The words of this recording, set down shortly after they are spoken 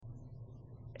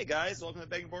Hey guys, welcome to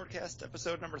Begging Broadcast,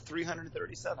 episode number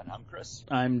 337. I'm Chris.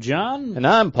 I'm John. And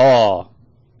I'm Paul.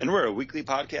 And we're a weekly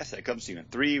podcast that comes to you in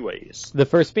three ways. The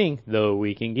first being The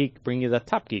Week in Geek, bringing you the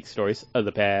top geek stories of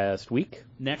the past week.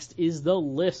 Next is The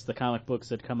List, the comic books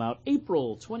that come out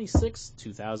April 26,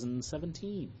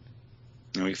 2017.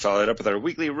 And we follow it up with our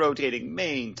weekly rotating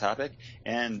main topic.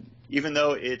 And even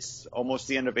though it's almost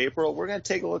the end of April, we're going to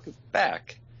take a look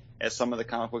back at some of the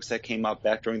comic books that came out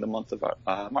back during the month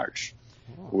of March.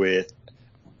 With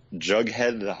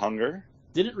Jughead the Hunger.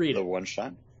 Didn't read the it. one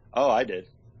shot. Oh, I did.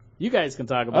 You guys can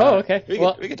talk about it. Oh, okay. We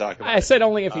can talk about it. I said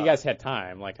only if you guys had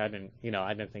time. Like, I didn't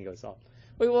think it was all.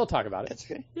 We'll talk about it. That's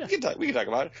okay. Yeah. We can talk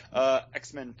about it.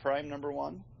 X-Men Prime number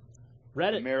 1.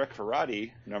 Read it. America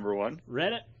Karate number 1.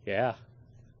 Read it. Yeah,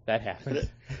 that happened.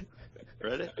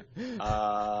 Read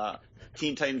it.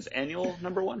 Teen Titans Annual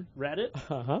number 1. Read it.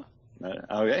 Uh-huh.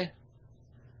 Okay.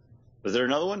 Was there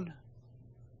another one?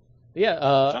 Yeah,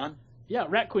 John? Yeah,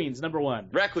 Rat Queens number 1.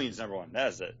 Rat Queens number 1. That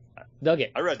is it. dug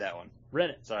it. I read that one.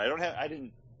 Read it. Sorry, I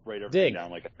didn't write everything down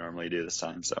like I normally do this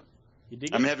time, so You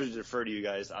dig I'm it? happy to defer to you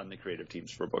guys on the creative teams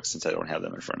for books since I don't have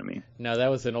them in front of me. No, that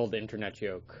was an old internet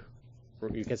joke.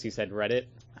 Because you said Reddit,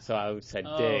 so I said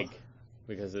Oh. dig.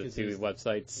 Because of the 'Cause two it was-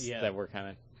 websites yeah. that were kind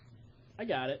of... I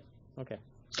got it. Okay.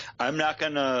 I'm not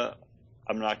gonna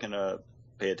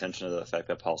pay attention to the fact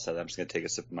that Paul said I'm just gonna take a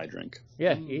sip of my drink.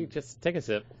 Yeah, you just take a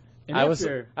sip. And I was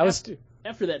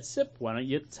after that sip, why don't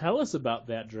you tell us about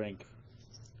that drink?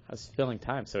 I was filling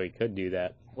time, so he could do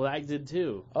that. Well, I did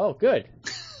too. Oh, good.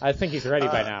 I think he's ready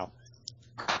by now.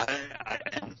 I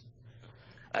am.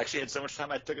 I actually had so much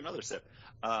time I took another sip.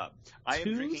 I am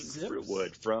 2 drinking sips?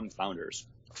 Fruitwood from Founders.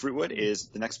 Fruitwood is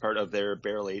the next part of their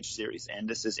barrel aged series, and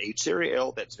this is a cherry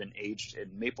ale that's been aged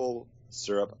in maple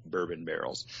syrup bourbon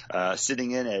barrels,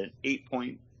 sitting in at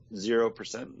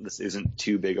 8.0%. This isn't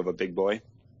too big of a big boy.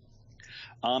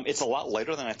 It's a lot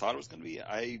lighter than I thought it was going to be.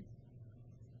 I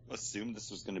assumed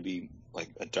this was going to be like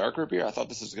a darker beer. I thought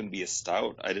this was going to be a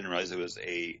stout. I didn't realize it was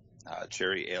a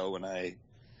cherry ale when I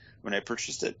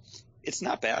purchased it. It's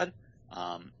not bad.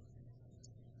 I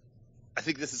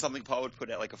think this is something Paul would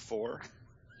put at like a 4.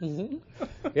 Mm-hmm.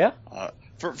 Yeah.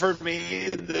 For me,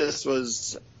 this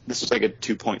was like a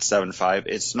 2.75.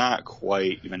 It's not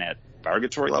quite even at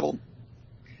Bargatory level.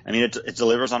 I mean, it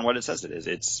delivers on what it says it is.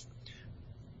 It's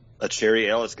a cherry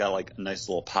ale. It's got like a nice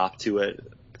little pop to it.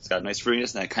 It's got a nice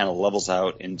fruitiness, and it kind of levels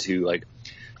out into like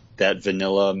that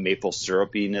vanilla maple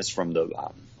syrupiness from the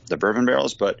bourbon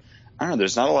barrels. But I don't know.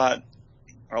 There's not a lot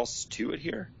else to it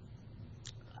here.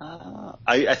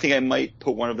 I think I might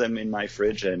put one of them in my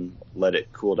fridge and let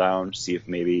it cool down, see if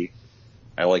maybe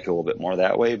I like it a little bit more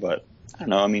that way. But I don't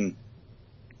know. I mean,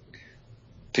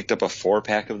 picked up a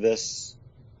 4-pack of this.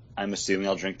 I'm assuming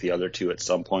I'll drink the other 2 at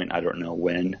some point. I don't know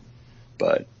when,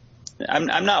 but I'm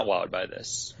not wowed by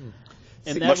this.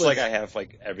 And Much like I have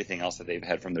like everything else that they've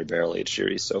had from their barrel aged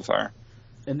series so far.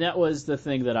 And that was the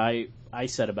thing that I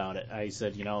said about it. I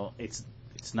said,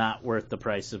 it's not worth the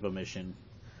price of admission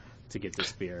to get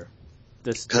this beer.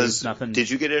 There's nothing. Did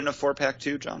you get it in a 4-pack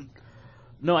too, John?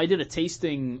 No, I did a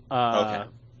tasting Okay.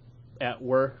 at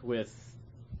work with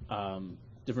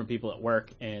different people at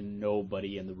work, and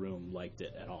nobody in the room liked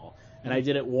it at all. And I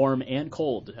did it warm and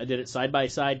cold. I did it side by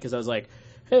side because I was like,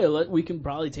 hey, we can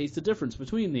probably taste the difference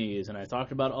between these. And I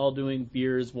talked about all doing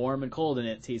beers warm and cold, and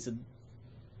it tasted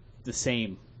the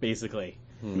same, basically.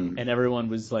 Hmm. And everyone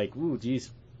was like, ooh,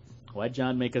 geez, why'd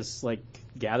John make us like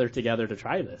gather together to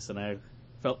try this? And I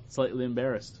felt slightly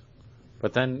embarrassed.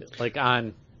 But then, like,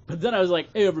 on... But then I was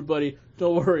like, hey, everybody,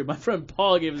 don't worry. My friend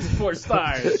Paul gave us 4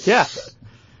 stars. Yeah.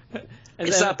 And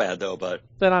It's then- not bad though, but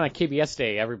Then on a KBS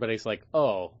day, everybody's like,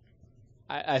 oh,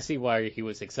 I see why he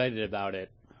was excited about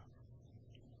it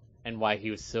and why he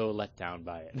was so let down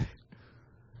by it.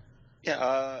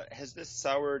 yeah. Has this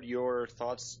soured your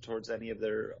thoughts towards any of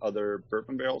their other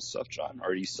bourbon barrel stuff, John? Or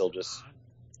are you still just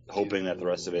hoping that the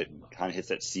rest of it kind of hits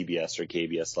that CBS or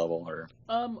KBS level? Or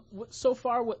So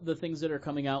far, what the things that are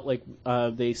coming out, like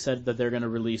they said that they're going to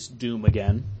release Doom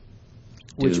again,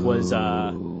 which was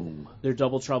their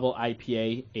Double Trouble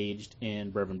IPA aged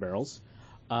in bourbon barrels.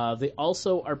 They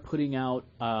also are putting out,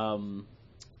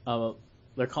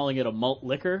 they're calling it a malt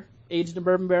liquor aged in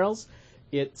bourbon barrels.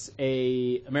 It's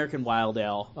a American Wild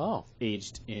Ale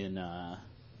aged in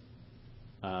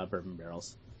bourbon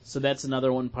barrels. So that's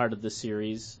another one part of the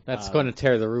series. That's going to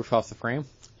tear the roof off the frame?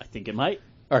 I think it might,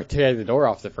 Or tear the door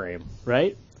off the frame.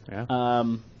 right? Yeah.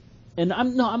 And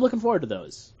I'm looking forward to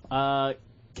those.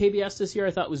 KBS this year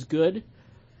I thought was good.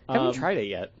 Haven't tried it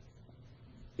yet.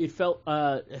 It felt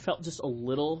just a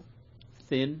little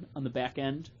thin on the back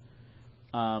end.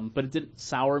 but it didn't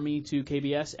sour me to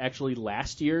KBS. Actually,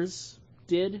 last year's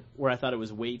did, where I thought it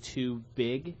was way too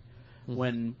big. Mhm.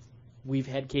 When we've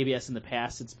had KBS in the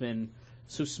past, it's been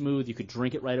so smooth. You could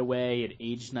drink it right away. It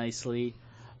aged nicely.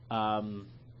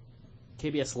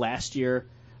 KBS last year,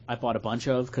 I bought a bunch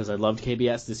of because I loved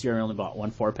KBS. This year, I only bought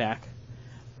 1 4-pack.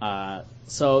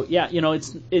 So yeah,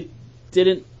 it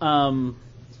didn't. I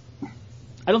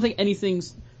don't think anything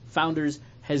Founders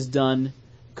has done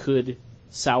could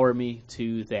sour me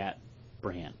to that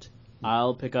brand.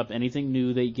 I'll pick up anything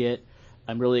new they get.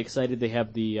 I'm really excited. They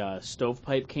have the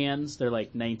stovepipe cans. They're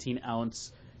like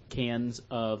 19-ounce cans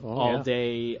of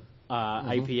all-day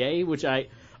IPA, which I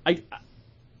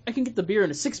can get the beer in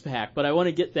a 6-pack, but I want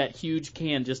to get that huge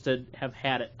can just to have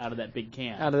had it out of that big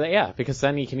can. Out of that, yeah, because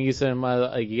then you can use them.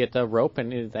 You get the rope,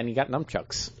 and then you got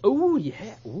nunchucks. Oh yeah,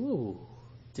 ooh,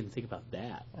 didn't think about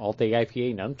that. All day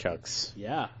IPA nunchucks.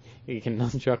 Yeah, You can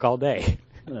nunchuck all day.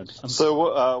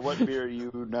 So, what beer are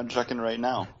you nunchucking right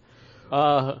now?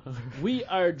 We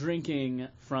are drinking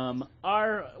from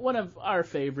one of our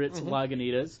favorites,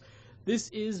 Lagunitas. This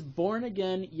is Born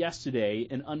Again Yesterday,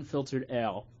 an unfiltered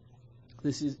ale.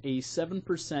 This is a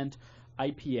 7%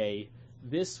 IPA.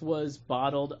 This was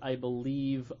bottled, I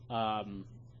believe,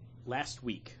 last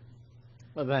week.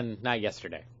 Well, then, not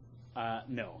yesterday.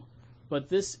 No. But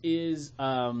this is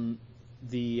the...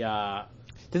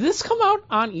 Did this come out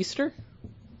on Easter?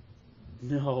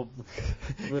 No,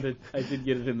 but I did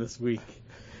get it in this week.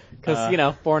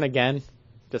 Because, Born Again,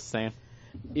 just saying.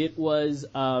 It was,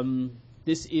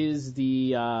 this is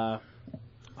the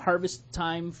harvest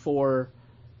time for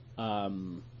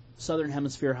Southern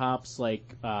Hemisphere hops,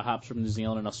 like hops from New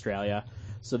Zealand and Australia.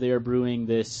 So they are brewing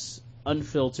this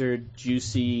unfiltered,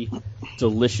 juicy,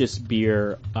 delicious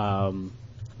beer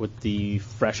with the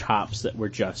fresh hops that were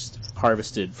just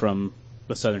harvested from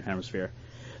the Southern Hemisphere.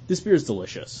 This beer is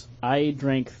delicious. I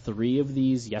drank 3 of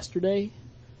these yesterday.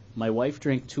 My wife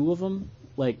drank 2 of them.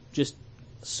 Like, just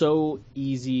so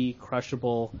easy,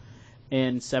 crushable,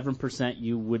 and 7%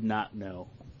 you would not know.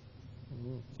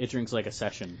 It drinks like a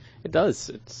session. It does.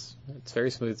 It's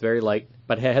very smooth, very light,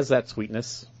 but it has that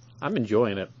sweetness. I'm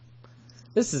enjoying it.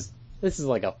 This is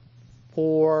like a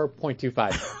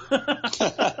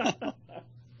 4.25.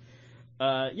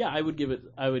 Yeah, I would give it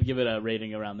a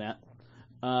rating around that.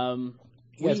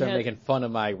 You guys are making fun of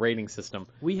my rating system.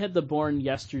 We had the Born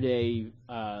yesterday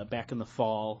back in the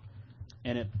fall,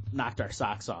 and it knocked our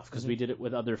socks off because we did it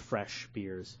with other fresh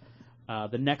beers.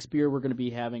 The next beer we're going to be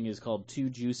having is called Too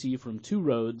Juicy from Two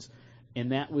Roads,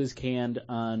 and that was canned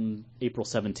on April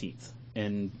 17th,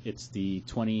 and it's the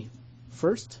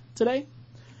 21st today.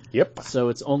 Yep. So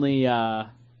it's only 7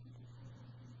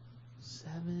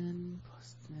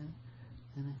 plus 10.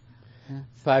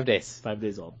 5 days. 5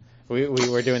 days old. We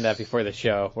were doing that before the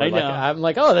show. I know. I'm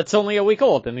like, oh, that's only a week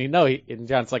old. And and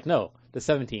John's like, no, the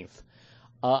 17th.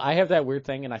 I have that weird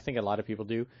thing, and I think a lot of people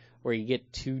do, where you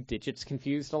get 2 digits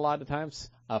confused a lot of times.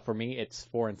 For me, it's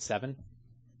 4 and 7.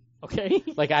 Okay.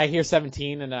 Like, I hear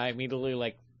 17, and I immediately,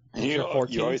 like, You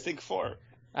 14. always think 4.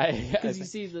 Because you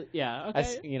see the... Yeah,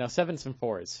 okay. 7s and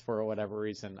 4s, for whatever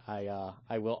reason, I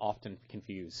will often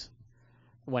confuse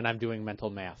when I'm doing mental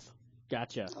math.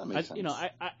 Gotcha. That makes sense.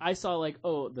 I saw, like,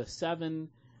 the 7,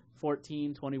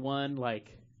 14, 21,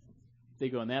 like, they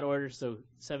go in that order, so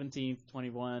 17,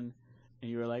 21,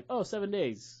 and you were like, 7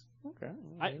 days. Okay.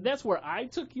 That's where I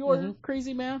took your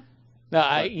crazy math.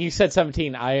 No, you said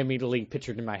 17. I immediately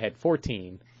pictured in my head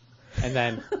 14, and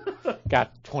then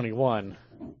got 21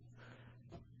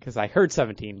 because I heard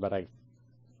 17, but I,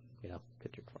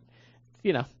 pictured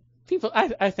 20. People.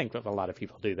 I think a lot of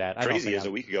people do that. Crazy as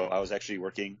a week ago, I was actually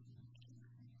working.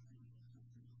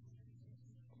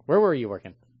 Where were you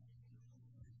working?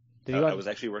 I was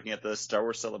actually working at the Star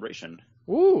Wars Celebration.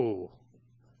 Ooh.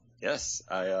 Yes,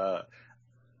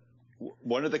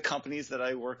 one of the companies that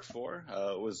I work for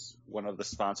was one of the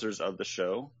sponsors of the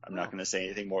show. I'm not going to say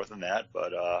anything more than that,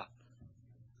 but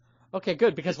okay,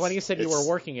 good. Because when you said you were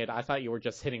working it, I thought you were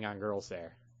just hitting on girls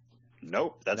there.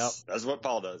 Nope, that's what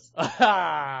Paul does. That's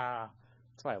why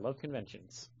I love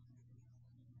conventions.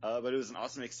 But it was an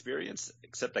awesome experience.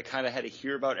 Except I kind of had to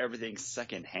hear about everything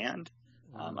secondhand.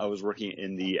 I was working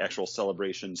in the actual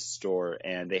Celebration store,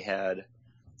 and they had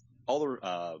all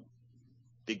the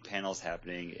big panels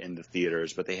happening in the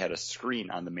theaters, but they had a screen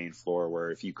on the main floor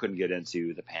where if you couldn't get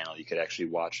into the panel, you could actually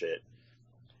watch it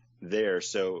there.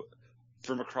 So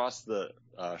from across the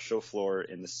show floor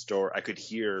in the store, I could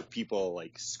hear people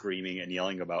like screaming and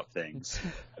yelling about things.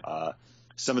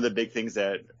 Some of the big things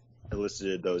that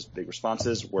elicited those big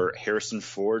responses were Harrison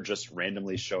Ford just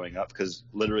randomly showing up because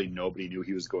literally nobody knew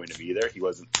he was going to be there. He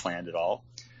wasn't planned at all.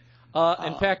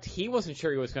 In fact, he wasn't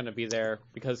sure he was going to be there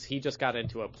because he just got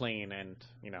into a plane and,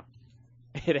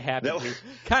 it happened to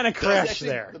kind of crash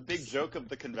there. The big joke of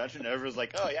the convention, everyone's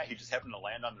like, oh yeah, he just happened to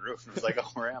land on the roof. And it was like,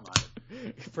 oh, where am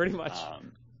I? Pretty much.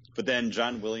 But then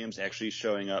John Williams actually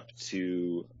showing up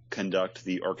to conduct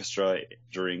the orchestra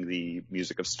during the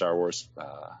Music of Star Wars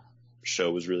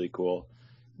show was really cool.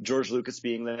 George Lucas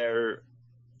being there.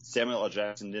 Samuel L.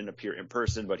 Jackson didn't appear in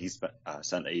person, but he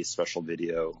sent a special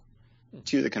video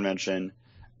to the convention.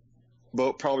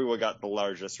 But probably what got the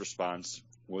largest response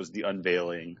was the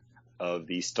unveiling of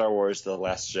the Star Wars The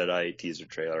Last Jedi teaser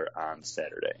trailer on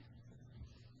Saturday.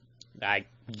 I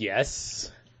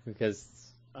guess, because...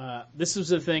 this was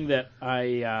the thing that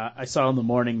I saw in the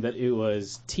morning, that it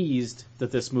was teased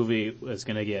that this movie was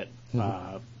going to get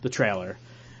the trailer.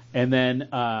 And then,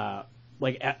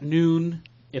 at noon,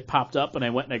 it popped up, and I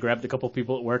went and I grabbed a couple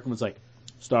people at work and was like,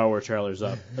 Star Wars trailer's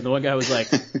up. And the one guy was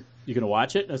like, you going to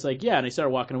watch it? And I was like, yeah. And I started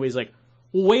walking away. He's like,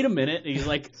 well, wait a minute. And he's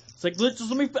like, let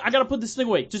me, I got to put this thing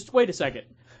away. Just wait a second.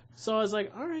 So I was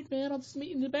like, all right, man, I'll just meet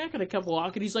you in the back. And I kept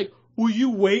walking. He's like, will you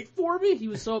wait for me? He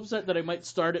was so upset that I might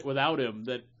start it without him.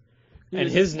 And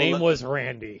his name was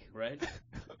Randy. Right?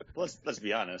 Let's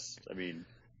be honest. I mean,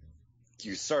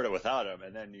 you start it without him,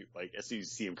 and then you, as soon as you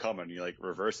see him coming, you,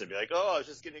 reverse it and be like, oh, I was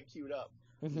just getting queued up.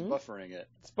 Mm-hmm. Buffering it.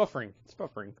 It's buffering.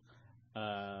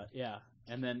 Yeah.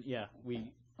 And then,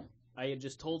 I had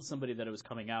just told somebody that it was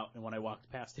coming out, and when I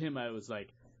walked past him, I was like,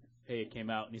 hey, it came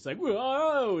out. And he's like,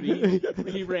 whoa! And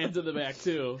he ran to the back,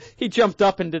 too. He jumped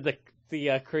up and did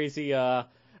the crazy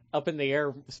up in the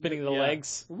air, spinning the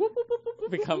legs.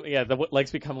 The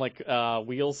legs become like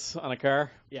wheels on a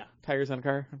car. Yeah. Tires on a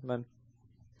car, and then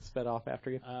sped off after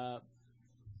you.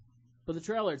 But the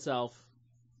trailer itself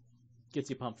gets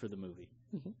you pumped for the movie.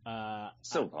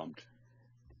 So pumped.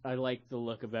 I like the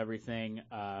look of everything.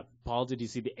 Paul, did you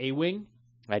see the A-Wing?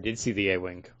 I did see the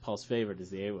A-Wing. Paul's favorite is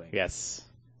the A-Wing. Yes.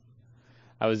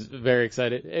 I was very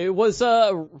excited. It was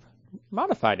a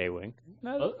modified A-Wing.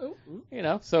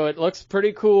 So it looks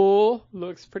pretty cool.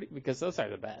 Because those are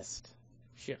the best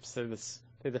ships. They're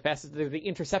the fastest. They're the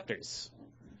interceptors.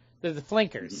 They're the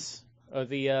flankers of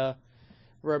the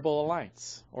Rebel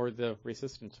Alliance or the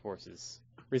Resistance Forces.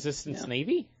 Resistance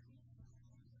Navy?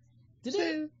 Did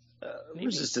it?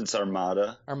 Resistance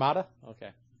Armada. Armada? Okay.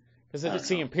 Because it's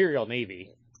the Imperial Navy.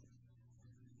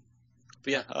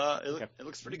 But yeah, it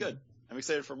looks pretty good. I'm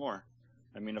excited for more.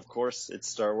 I mean, of course, it's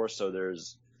Star Wars, so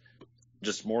there's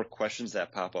just more questions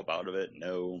that pop up out of it.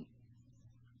 No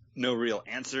real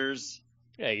answers.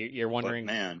 Yeah, you're wondering,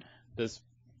 but, man,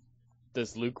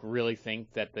 does Luke really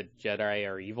think that the Jedi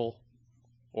are evil?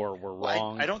 Or we're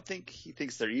wrong? I don't think he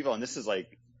thinks they're evil, and this is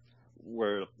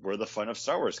where the fun of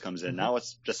Star Wars comes in. Mm-hmm. Now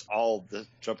it's just all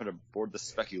jumping aboard the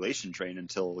speculation train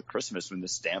until Christmas when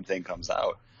this damn thing comes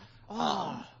out.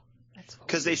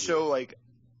 Because they show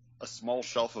a small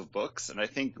shelf of books, and I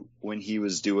think when he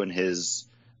was doing his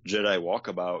Jedi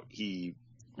walkabout, he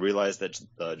realized that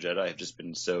the Jedi have just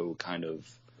been so kind of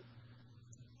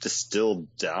distilled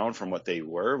down from what they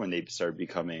were when they started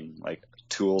becoming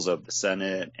tools of the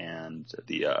Senate and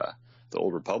the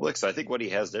Old Republic. So I think what he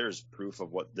has there is proof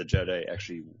of what the Jedi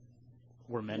actually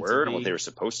were and what they were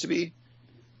supposed to be.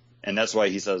 And that's why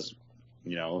he says,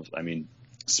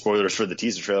 spoilers for the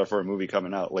teaser trailer for a movie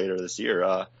coming out later this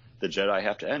year, the Jedi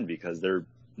have to end because they're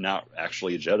not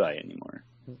actually a Jedi anymore.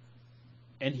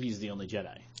 And he's the only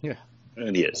Jedi. Yeah.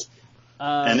 And he is.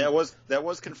 And that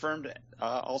was confirmed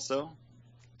also.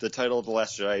 The title of The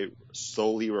Last Jedi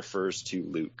solely refers to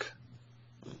Luke.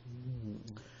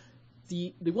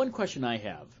 The one question I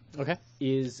have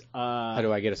is... how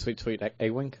do I get a sweet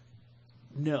A-Wing?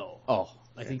 No. Oh.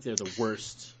 I think they're the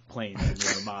worst planes in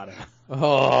the Armada.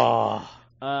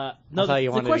 No,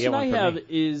 the question I have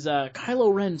is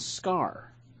Kylo Ren's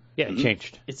scar. Yeah, it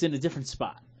changed. It's in a different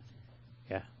spot.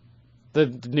 Yeah. The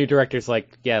new director's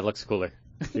like, yeah, it looks cooler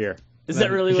here. Is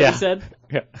that really what he said?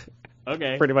 Yeah.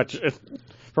 Okay. Pretty much.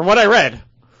 From what I read,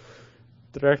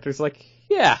 the director's like,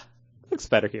 yeah, it looks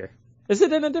better here. Is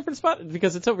it in a different spot?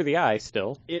 Because it's over the eye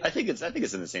still. I think it's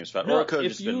in the same spot. Or it could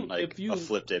have just been a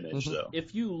flipped image, though.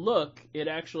 If you look, it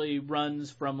actually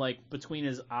runs from between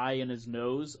his eye and his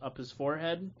nose up hhis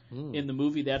forehead. In the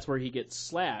movie, that's where he gets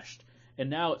slashed, and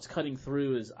now it's cutting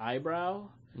through his eyebrow.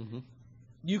 Mm-hmm.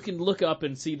 You can look up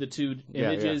and see the two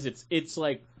images. Yeah. It's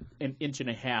like an inch and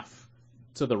a half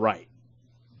to the right.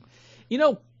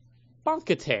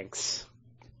 Bacta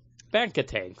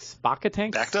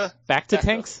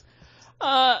tanks.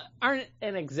 aren't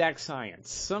an exact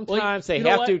science. Sometimes they you know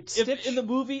have what? to If, stitch. in the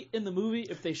movie,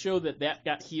 if they show that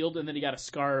got healed and then he got a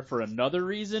scar for another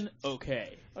reason,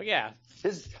 okay. Oh yeah.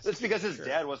 That's because his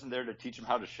dad wasn't there to teach him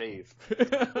how to shave.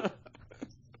 That's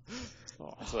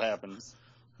what happens.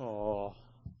 Oh,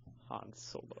 Han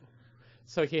Solo.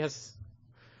 So he has.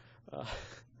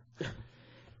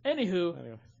 Anywho,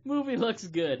 Anyway. movie looks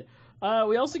good.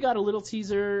 We also got a little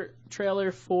teaser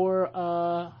trailer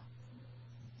for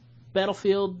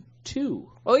Battlefield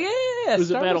 2. Oh yeah, It was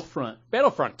a Star Wars- Battlefront.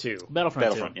 Battlefront 2.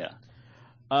 Battlefront 2. Yeah.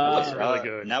 Looks really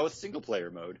good. Now with single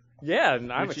player mode. Yeah,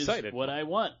 and I'm which excited. Is what I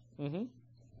want. Mm-hmm.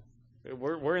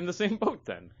 We're in the same boat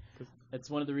then. That's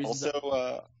one of the reasons.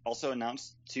 Also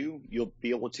announced too, you'll be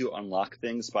able to unlock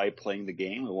things by playing the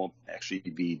game. It won't actually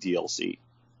be DLC.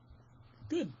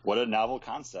 Good. What a novel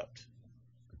concept.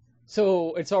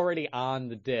 So it's already on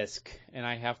the disc, and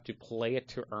I have to play it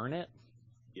to earn it.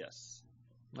 Yes.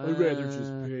 I'd rather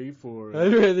just pay for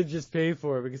I'd rather just pay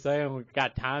for it because I haven't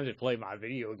got time to play my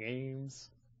video games.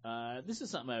 This is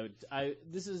something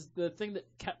this is the thing that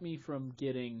kept me from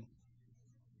getting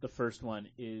the first one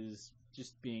is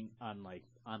just being on like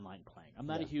online playing. I'm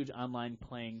not a huge online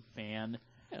playing fan.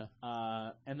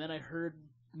 Yeah. And then I heard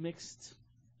mixed,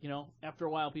 after a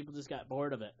while people just got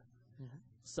bored of it. Mm-hmm.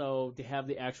 So to have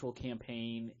the actual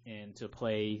campaign and to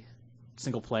play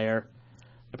single player,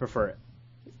 I prefer it.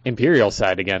 Imperial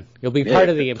side again. You'll be part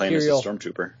of the playing Imperial as a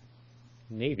stormtrooper.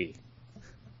 Navy.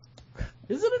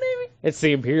 Is it a Navy? It's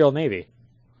the Imperial Navy.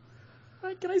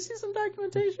 Right, can I see some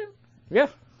documentation? Yeah,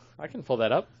 I can pull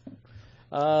that up.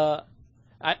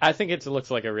 I think it looks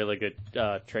like a really good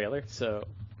trailer. So,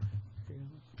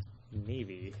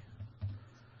 Navy.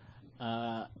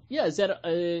 Yeah, is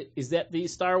that the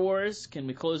Star Wars? Can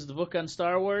we close the book on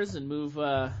Star Wars and move?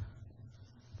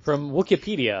 From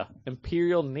Wikipedia,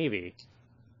 Imperial Navy.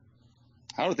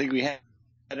 I don't think we had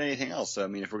anything else. So, I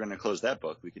mean, if we're going to close that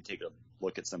book, we could take a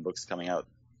look at some books coming out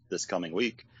this coming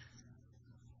week.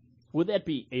 Would that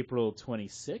be April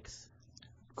 26th?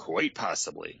 Quite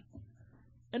possibly.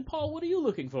 And Paul, what are you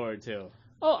looking forward to?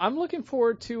 Oh, I'm looking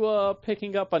forward to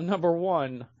picking up a number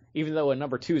 1, even though a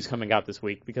number 2 is coming out this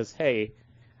week, because, hey,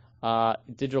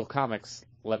 Digital Comics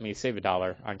let me save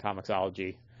 $1 on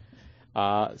Comixology.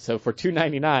 So for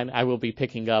 $2.99, I will be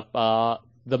picking up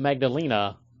The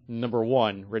Magdalena number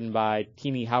 1, written by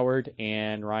Teenie Howard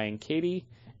and Ryan Cady,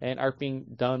 and art being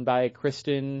done by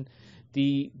Kristen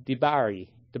DeBari.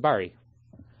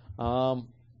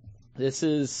 This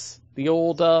is the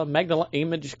old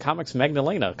Image Comics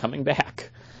Magdalena coming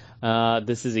back.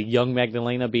 This is a young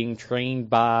Magdalena being trained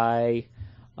by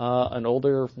an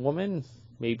older woman,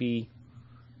 maybe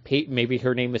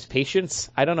her name is Patience.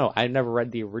 I don't know. I've never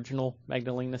read the original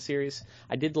Magdalena series.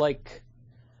 I did like.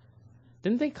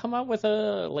 Didn't they come out with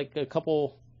a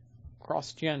couple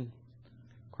cross-gen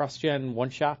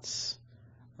one-shots?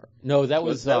 No, that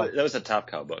was that was a Top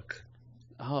Cow book.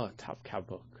 Oh, Top Cow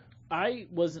book. I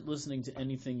wasn't listening to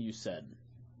anything you said.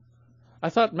 I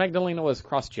thought Magdalena was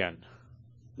cross-gen.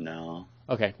 No.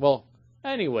 Okay, well,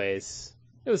 anyways,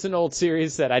 it was an old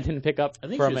series that I didn't pick up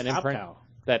from an imprint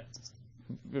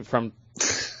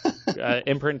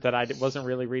imprint that I wasn't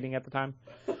really reading at the time.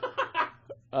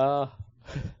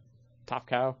 Top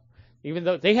Cow. Even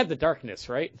though they had the Darkness,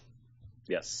 right?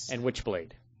 Yes. And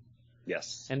Witchblade.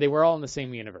 Yes. And they were all in the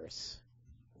same universe.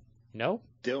 No?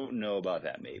 Don't know about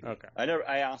that, maybe. Okay.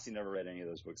 I honestly never read any of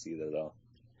those books either, though.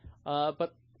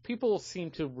 But people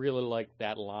seem to really like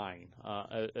that line.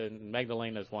 And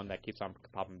Magdalena is one that keeps on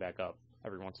popping back up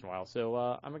every once in a while. So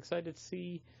I'm excited to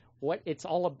see what it's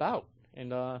all about.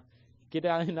 And get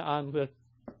down on the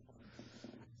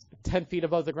 10 feet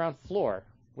above the ground floor,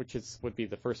 which would be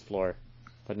the first floor,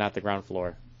 but not the ground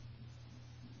floor.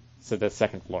 So the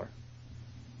second floor,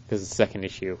 because it's the second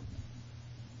issue.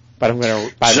 But I'm going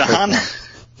to buy the John,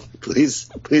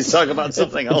 first one. please talk about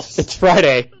something else. It's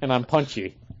Friday, and I'm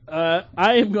punchy. I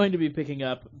am going to be picking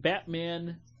up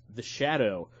Batman: The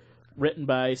Shadow, written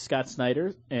by Scott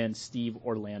Snyder and Steve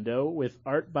Orlando, with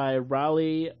art by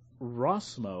Raleigh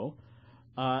Rossmo.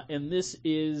 And this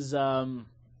is a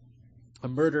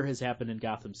murder has happened in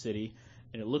Gotham City,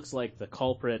 and it looks like the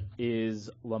culprit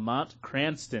is Lamont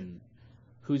Cranston,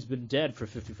 who's been dead for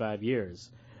 55 years.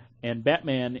 And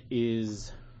Batman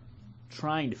is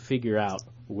trying to figure out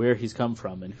where he's come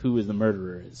from and who the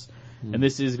murderer is. And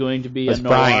this is going to be a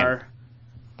noir.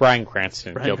 Bryan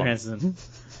Cranston. Bryan Cranston.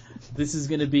 This is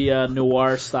going to be a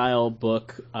noir-style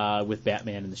book with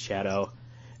Batman in the shadow.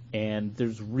 And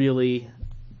there's really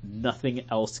nothing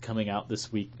else coming out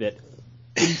this week that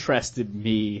interested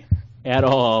me at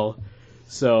all.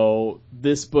 So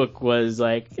this book was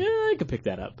like, I could pick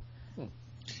that up.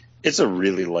 It's a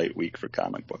really light week for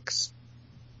comic books.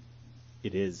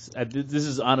 It is. This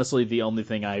is honestly the only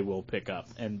thing I will pick up,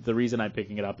 and the reason I'm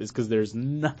picking it up is because there's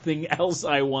nothing else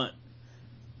I want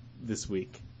this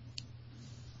week.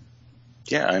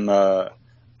 Yeah,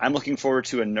 I'm looking forward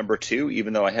to a number 2,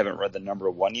 even though I haven't read the number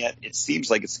 1 yet. It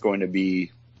seems like it's going to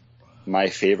be my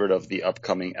favorite of the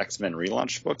upcoming X-Men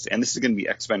relaunch books, and this is going to be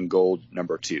X-Men Gold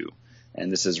number 2,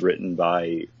 and this is written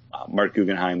by Mark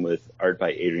Guggenheim with art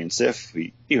by Adrian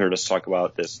Siff. You heard us talk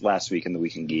about this last week in the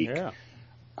Week in Geek. Yeah.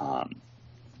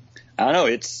 I don't know.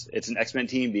 It's an X-Men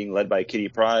team being led by Kitty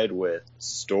Pryde with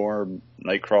Storm,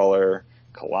 Nightcrawler,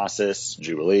 Colossus,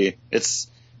 Jubilee. It's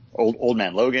Old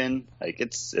Man Logan. Like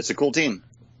it's a cool team.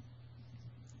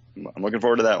 I'm looking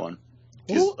forward to that one.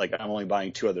 Because like I'm only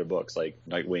buying 2 other books, like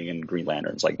Nightwing and Green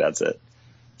Lanterns. Like that's it.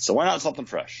 So why not something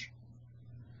fresh?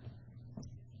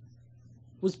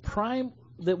 Was Prime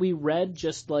that we read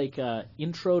just like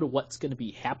intro to what's going to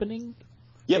be happening?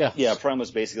 Yep. Yeah. Prime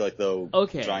was basically like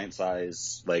the giant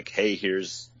size. Like, hey,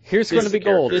 here's going to be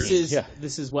gold. This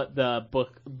is what the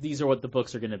book. These are what the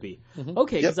books are going to be. Mm-hmm.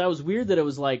 Okay, because I was weird that it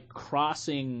was like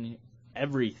crossing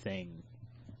everything.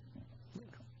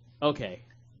 Okay.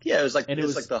 Yeah, it was like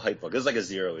like the hype book. It was like a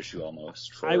 0 issue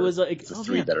almost. I was like, the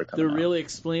 3 that are coming they're out. really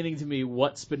explaining to me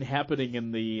what's been happening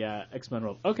in the X-Men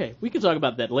world. Okay, we can talk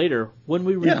about that later when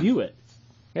we review it.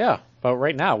 Yeah, but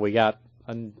right now we got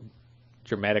a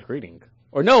dramatic reading.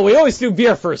 Or no, we always do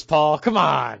beer first, Paul. Come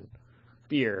on.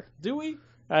 Beer. Do we?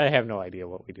 I have no idea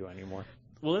what we do anymore.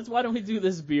 Well, why don't we do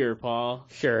this beer, Paul?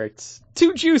 Sure, it's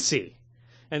Too Juicy.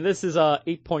 And this is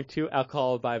 8.2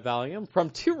 alcohol by volume from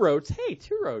Two Roads. Hey,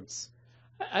 Two Roads.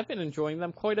 I've been enjoying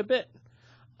them quite a bit.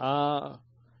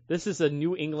 This is a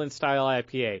New England style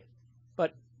IPA.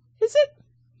 But is it?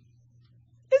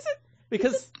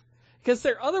 Because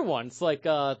there are other ones like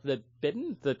the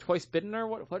Twice Bidden, or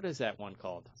what is that one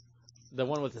called? The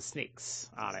one with the snakes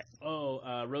on it.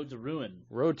 Oh, Road to Ruin.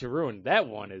 Road to Ruin. That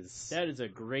is a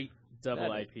great double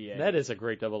IPA. That is a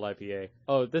great double IPA.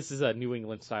 Oh, this is a New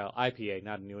England style IPA,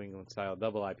 not a New England style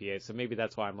double IPA. So maybe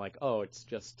that's why I'm like, oh, it's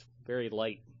just very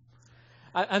light.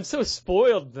 I'm so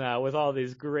spoiled now with all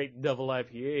these great double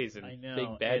IPAs and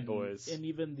big bad boys. And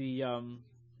even the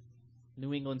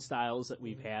New England styles that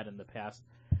we've had in the past.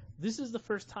 This is the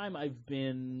first time I've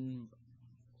been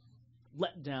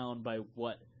let down by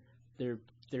what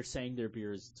they're saying their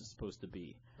beer is supposed to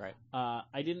be. Right.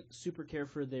 I didn't super care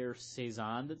for their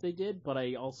Saison that they did, but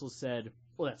I also said,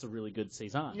 well, that's a really good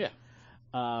Saison. Yeah.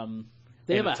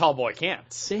 They have a tall boy can't.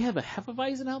 They have a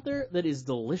Hefeweizen out there that is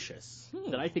delicious,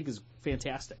 that I think is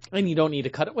fantastic. And you don't need to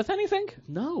cut it with anything?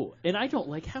 No, and I don't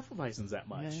like Hefeweizens that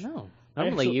much. I know.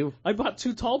 I bought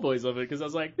 2 tall boys of it because I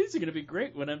was like, these are going to be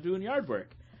great when I'm doing yard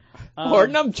work. Or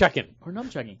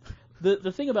nunchucking.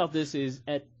 The thing about this is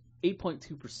at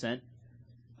 8.2%,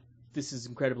 this is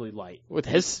incredibly light. With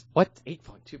his, what?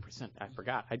 8.2%? I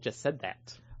forgot. I just said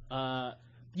that.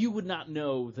 You would not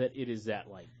know that it is that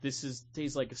light. This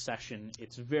tastes like a session.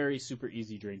 It's very super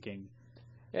easy drinking.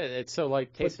 Yeah, it's so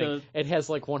light tasting. It has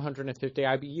like 150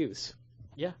 IBUs.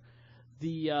 Yeah.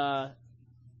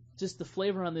 Just the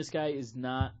flavor on this guy is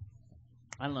not,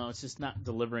 I don't know, it's just not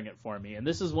delivering it for me. And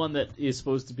this is one that is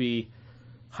supposed to be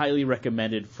highly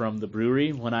recommended from the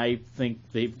brewery when I think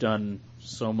they've done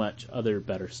so much other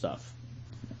better stuff.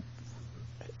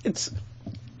 It's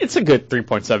a good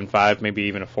 3.75, maybe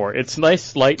even a 4. It's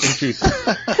nice, light, and juicy.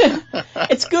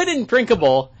 It's good and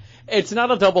drinkable. It's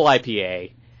not a double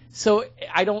IPA, so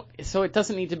it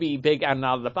doesn't need to be big and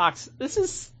out of the box. This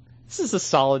is a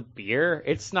solid beer.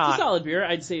 It's not a solid beer.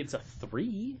 I'd say it's a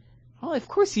 3. Well, of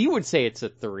course you would say it's a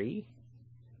 3.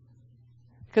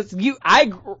 Because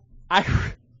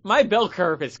my bell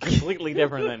curve is completely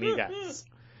different than you guys.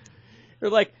 You're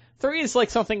like 3 is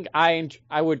like something I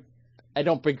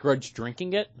don't begrudge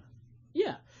drinking it.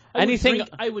 Yeah.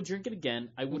 I would drink it again.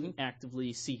 I wouldn't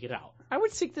actively seek it out. I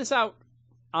would seek this out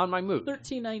on my mood.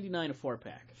 $13.99 a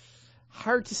 4-pack.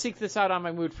 Hard to seek this out on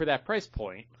my mood for that price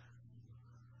point.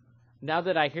 Now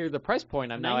that I hear the price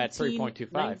point, I'm now at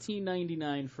 3.25.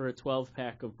 $19.99 for a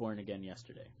 12-pack of Born Again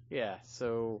yesterday. Yeah,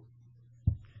 so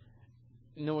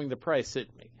knowing the price,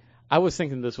 I was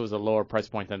thinking this was a lower price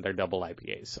point than their double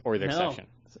IPAs or their sessions,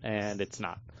 and it's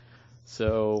not.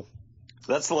 So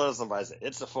that's the lowest of it.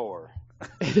 It's a 4.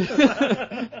 No,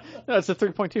 it's a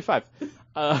 3.25.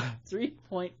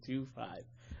 3.25.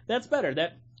 That's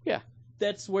better.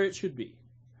 That's where it should be.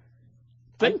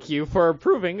 Thank you for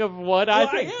approving of what I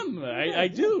think. I am. I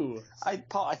do.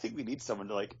 Paul, I think we need someone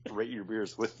to rate your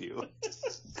beers with you,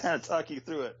 kind of talk you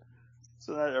through it,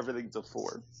 so not everything's a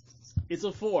 4. It's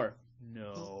a 4.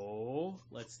 No.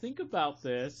 Let's think about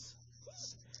this.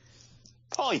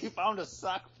 Paul, you found a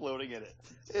sock floating in it.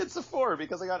 It's a 4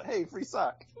 because I got, hey, free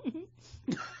sock.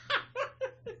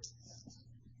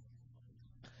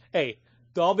 Hey,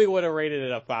 Dalby would have rated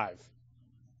it a 5.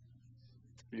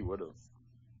 He would have.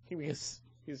 Because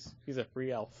he's a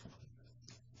free elf.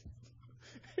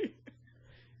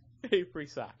 Hey, free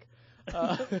sock.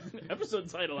 Episode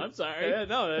title, I'm sorry. Yeah,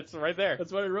 no, that's right there.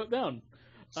 That's what I wrote down.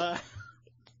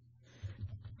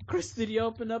 Chris, did you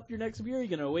open up your next beer? Or are you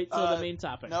going to wait till the main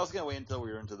topic? No, I was going to wait until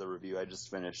we were into the review. I just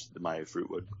finished my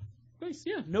Fruitwood. Nice,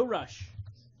 yeah, no rush.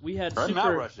 I'm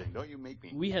not rushing. Don't you make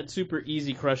me. We had super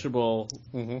easy crushable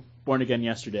Born Again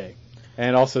yesterday.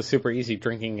 And also super easy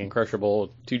drinking and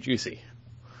crushable Too Juicy.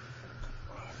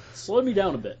 Slow me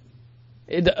down a bit.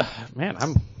 Man,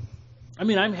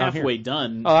 I'm halfway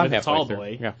done I'm with halfway Tall through.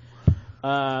 Boy. Yeah.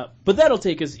 But that'll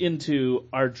take us into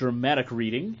our dramatic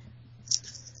reading.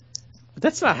 But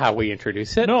that's not how we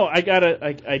introduce it. No, I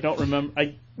don't remember.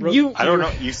 I don't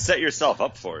know. You set yourself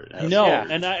up for it. No, Yeah.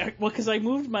 and because I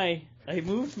moved my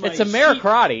It's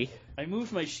Amerikarate. I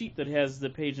moved my sheet that has the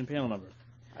page and panel number.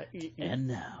 And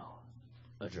now,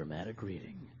 a dramatic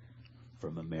reading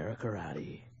from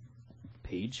Amerikarate,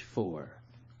 page 4,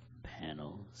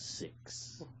 panel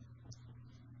 6.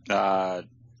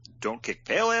 Don't kick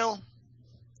pale ale.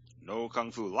 No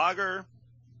kung fu lager.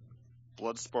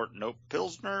 Bloodsport no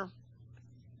pilsner.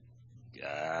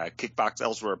 Kickbox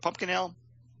elsewhere pumpkin ale.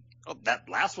 Oh, that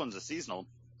last one's a seasonal.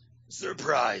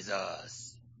 Surprise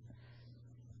us.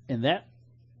 And that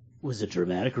was a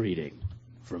dramatic reading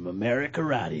from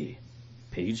Amerikarate,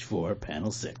 page 4,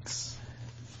 panel 6.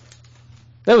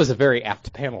 That was a very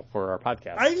apt panel for our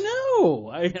podcast. I know!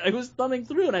 I was thumbing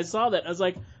through and I saw that. I was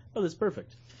like, oh, that's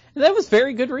perfect. That was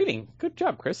very good reading. Good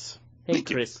job, Chris. Hey, Thank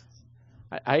you. Chris.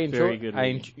 I enjoyed. Very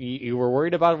good You were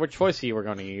worried about which voice you were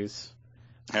going to use.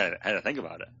 I had to think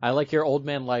about it. I like your old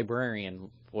man librarian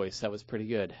voice. That was pretty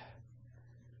good.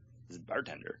 He's a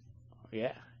bartender.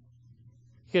 Yeah.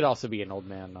 You could also be an old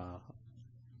man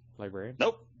librarian.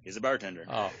 Nope, he's a bartender.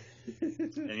 Oh.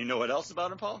 And you know what else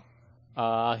about him,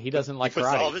 Paul? He doesn't like He puts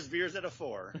all of karate. his beers at a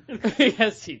 4.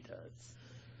 Yes, he does.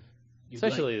 You'd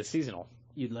Especially like the seasonal.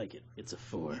 You'd like it. It's a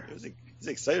 4. He's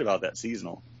excited about that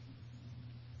seasonal.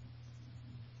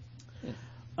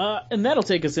 And that'll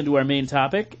take us into our main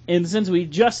topic. And since we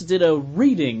just did a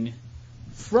reading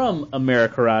from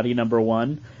Amerikarate number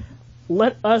 1,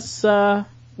 let us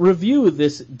review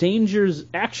this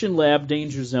Action Lab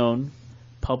Danger Zone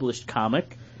published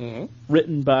comic,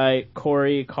 written by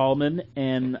Corey Coleman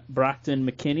and Brockton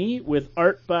McKinney, with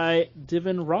art by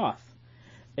Divin Roth.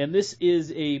 And this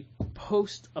is a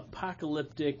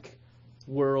post-apocalyptic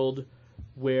world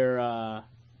where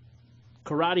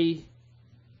karate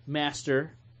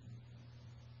master,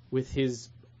 with his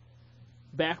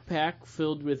backpack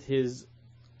filled with his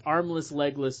armless,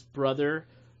 legless brother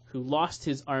who lost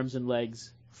his arms and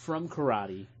legs from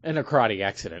karate, And a karate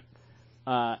accident.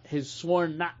 has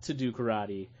sworn not to do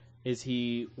karate as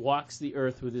he walks the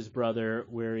earth with his brother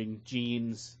wearing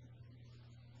jeans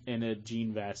and a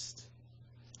jean vest.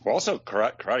 Well, also,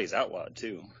 karate's outlawed,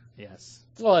 too. Yes.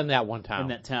 Well, in that one town. In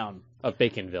that town. Of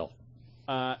Baconville.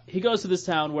 He goes to this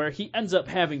town where he ends up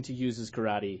having to use his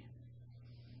karate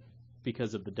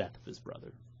because of the death of his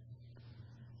brother.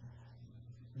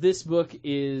 This book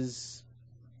is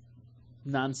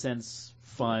nonsense,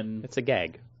 fun, It's a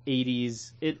gag.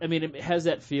 80s. It has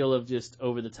that feel of just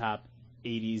over-the-top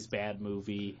 80s bad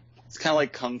movie. It's kind of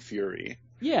like Kung Fury.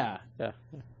 Yeah. Yeah.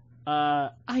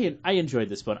 I enjoyed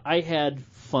this one. I had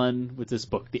fun with this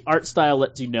book. The art style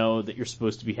lets you know that you're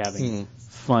supposed to be having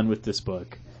fun with this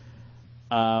book.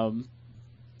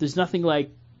 There's nothing like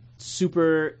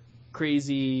super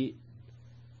crazy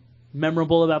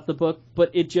memorable about the book,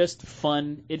 but it just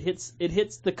fun. It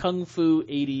hits the kung fu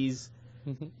 80s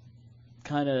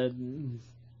kind of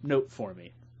note for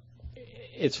me.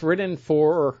 It's written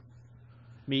for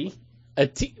Me?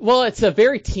 it's a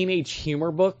very teenage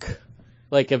humor book,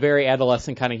 like a very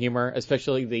adolescent kind of humor,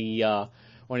 especially the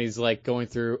when he's like going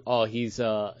through. Oh,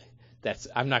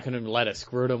 I'm not going to let a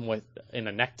scrotum in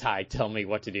a necktie tell me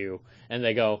what to do, and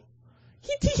they go,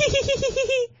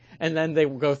 and then they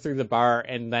go through the bar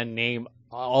and then name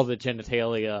all the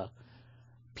genitalia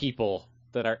people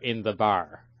that are in the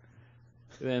bar.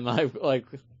 And like,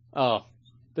 oh,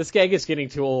 this gag is getting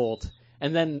too old.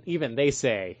 And then even they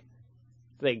say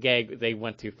they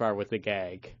went too far with the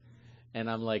gag. And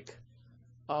I'm like,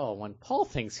 oh, when Paul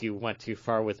thinks you went too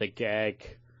far with a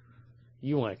gag,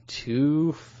 you went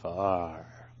too far.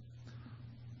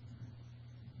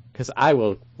 Because I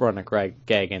will run a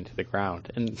gag into the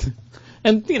ground. And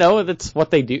that's what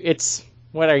they do.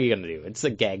 What are you going to do? It's a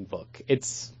gag book.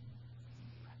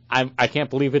 I can't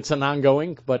believe it's an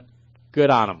ongoing, but good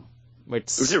on them.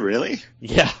 Is it really?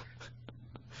 Yeah.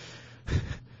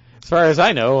 As far as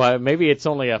I know, maybe it's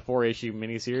only a 4-issue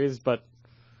miniseries, but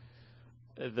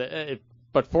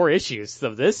 4 issues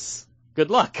of this. Good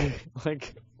luck.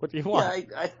 Like, what do you want?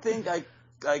 Yeah, I think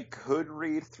I could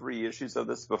read 3 issues of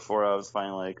this before I was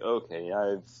finally like, okay,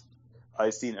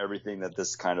 I've seen everything that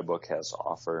this kind of book has to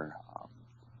offer.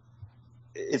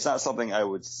 It's not something I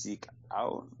would seek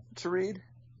out to read.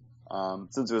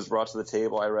 Since it was brought to the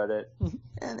table, I read it,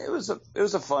 and it was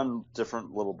a fun,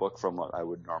 different little book from what I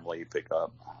would normally pick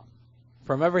up.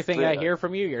 From everything I hear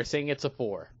from you, you're saying it's a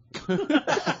 4.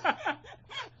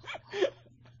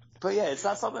 But yeah, it's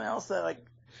not something else that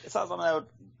it's not something I would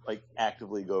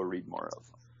actively go read more of.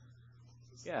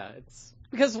 Yeah, it's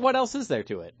because what else is there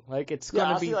to it? Like, it's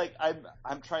gonna honestly, be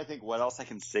I'm trying to think what else I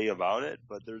can say about it,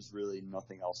 but there's really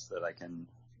nothing else that I can.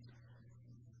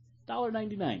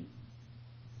 $1.99.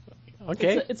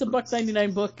 Okay. It's a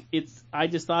 $1.99 book. I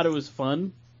just thought it was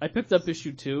fun. I picked up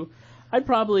issue 2. I'd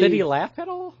probably. Did he laugh at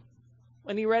all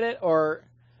when he read it, or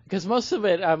because most of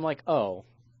it I'm like, oh.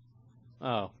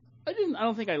 I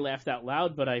don't think I laughed out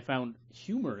loud, but I found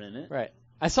humor in it. Right.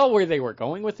 I saw where they were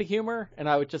going with the humor, and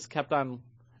I just kept on,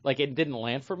 it didn't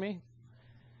land for me.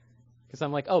 Because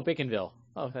I'm like, oh, Baconville.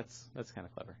 Oh, that's kind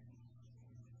of clever.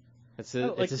 It's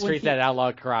a street that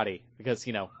outlawed karate because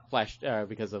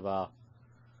because of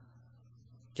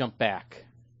Jump Back,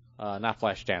 not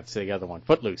Flashdance, the other one,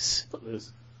 Footloose.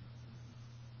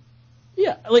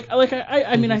 Yeah,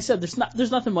 I mean, I said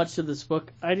there's nothing much to this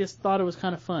book. I just thought it was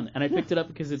kind of fun, and I picked it up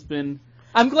because it's been.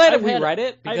 I'm glad we read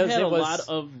it because I've had it was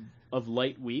a lot of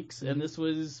light weeks, and this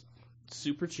was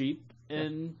super cheap,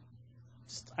 and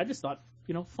I just thought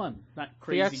fun, not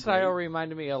crazy. The art style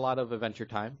reminded me a lot of Adventure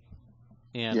Time,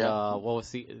 and what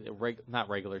was the not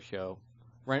regular show,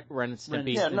 Ren and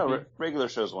Stimpy. Yeah, no, regular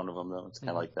show's one of them though. It's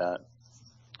kind of like that.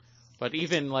 But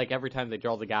even every time they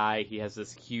draw the guy, he has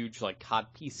this huge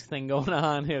codpiece thing going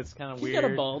on. It's kind of weird. He's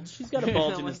got a bulge. He's got a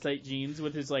bulge in his tight jeans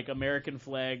with his American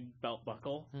flag belt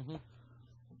buckle.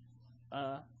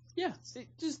 Mm-hmm. Yeah,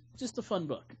 just a fun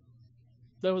book.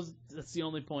 That's the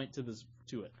only point to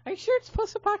it. Are you sure it's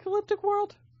post-apocalyptic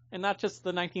world and not just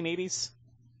the 1980s?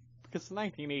 Because the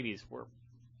 1980s were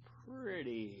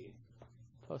pretty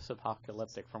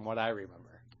post-apocalyptic from what I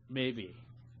remember. Maybe.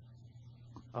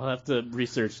 I'll have to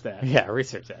research that. Yeah,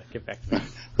 research that. Get back to me.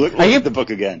 Look at the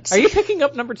book again. Are you picking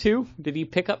up number 2? Did you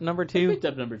pick up number 2? I picked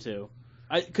up number 2.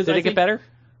 Did it get better?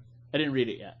 I didn't read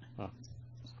it yet. Oh.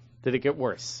 Did it get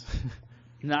worse?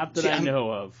 Not that I know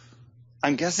of.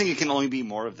 I'm guessing it can only be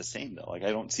more of the same, though. I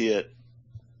don't see it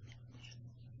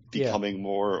becoming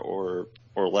more or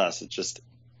less. It just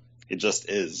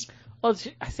is. Well,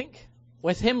 I think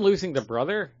with him losing the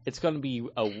brother, it's going to be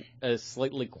a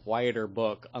slightly quieter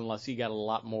book unless you got a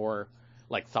lot more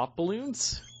thought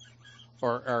balloons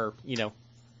or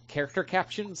character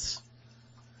captions,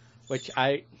 which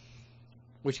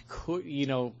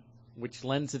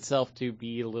lends itself to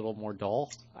be a little more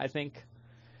dull, I think.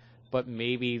 But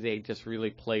maybe they just really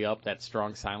play up that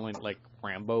strong, silent,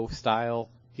 Rambo style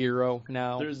hero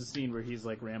now. There's a scene where he's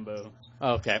like Rambo.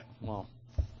 Okay, well,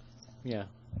 yeah.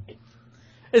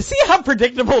 See how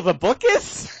predictable the book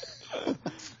is?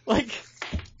 All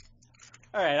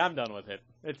right, I'm done with it.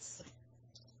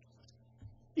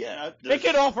 They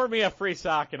could offer me a free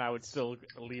sock and I would still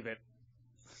leave it.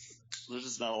 There's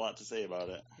just not a lot to say about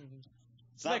it. Mm-hmm.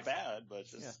 It's not bad, but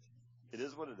it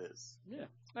is what it is. Yeah.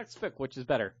 Next pick, which is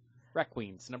better? Rat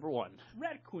Queens, number 1.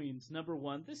 Rat Queens, number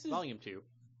 1. This is Volume 2.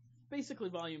 Basically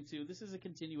Volume 2. This is a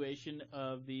continuation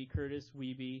of the Curtis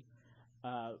Wiebe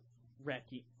Rat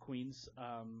Queens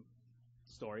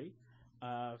story.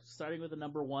 Starting with the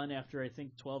number 1 after, I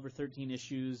think, 12 or 13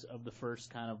 issues of the first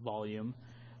kind of volume.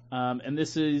 And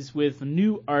this is with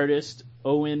new artist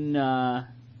Owen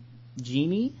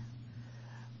Genie.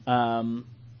 And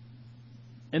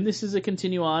this is a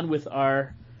continue on with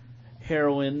our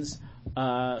heroines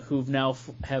who've now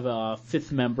have a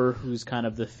 5th member who's kind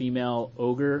of the female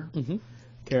ogre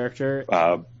character.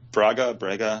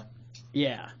 Braga.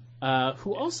 Yeah.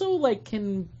 Who also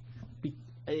can be.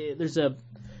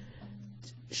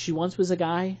 She once was a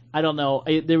guy. I don't know.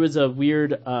 There was a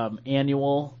weird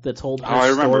annual that told her story. I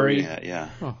remember reading it. Yeah.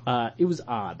 It was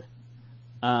odd.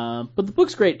 But the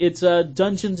book's great. It's a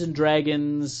Dungeons and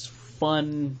Dragons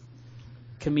fun,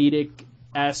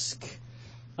 comedic-esque,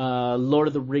 Lord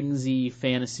of the Ringsy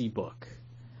fantasy book.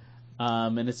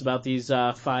 And it's about these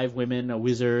 5 women, a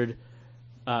wizard,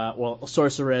 a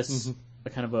sorceress, a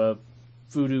kind of a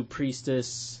voodoo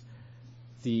priestess,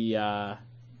 the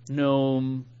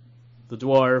gnome, the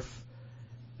dwarf,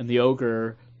 and the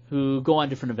ogre who go on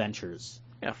different adventures.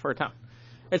 Yeah, for a time.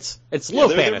 It's low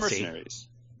they're fantasy. mercenaries.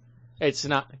 It's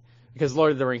not because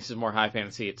Lord of the Rings is more high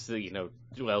fantasy. It's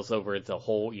dwells over the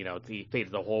whole the fate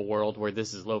of the whole world. Where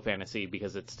this is low fantasy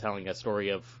because it's telling a story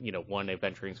of one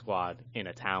adventuring squad in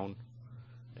a town.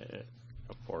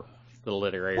 For the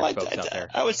literary folks out there,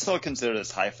 I would still consider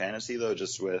this high fantasy though,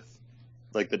 just with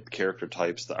like the character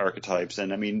types, the archetypes,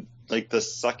 and I mean like the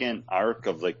second arc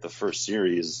of like the first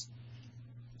series.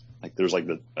 Like there's like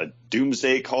a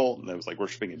doomsday cult that was like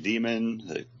worshiping a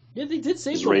demon. Yeah, they did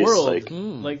save His the race, world. like-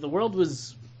 Like the world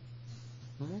was.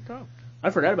 okay. I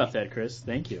forgot about that, Chris.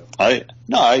 Thank you. I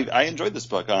enjoyed this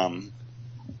book. I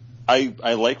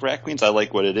like Rat Queens. I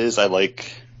like what it is. I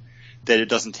like that it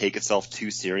doesn't take itself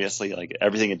too seriously. Like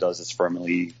everything it does is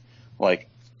firmly like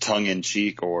tongue in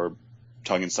cheek or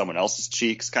tongue in someone else's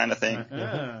cheeks kind of thing.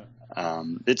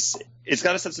 It's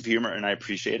got a sense of humor and I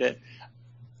appreciate it.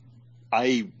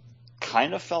 I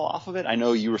kind of fell off of it. I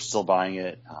know you were still buying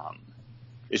it.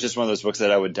 It's just one of those books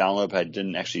that I would download, but I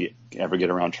didn't actually ever get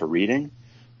around to reading.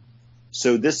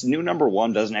 So this new number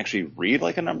one doesn't actually read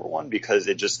like a number one because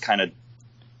it just kind of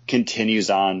continues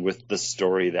on with the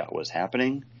story that was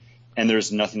happening. And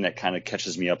there's nothing that kind of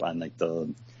catches me up on like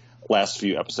the last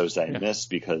few episodes that I missed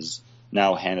because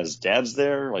now Hannah's dad's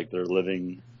there. Like they're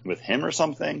living with him or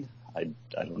something. I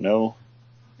don't know.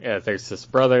 Yeah, there's this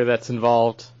brother that's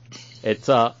involved. It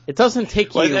doesn't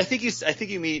take you. Well, I think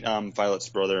you meet Violet's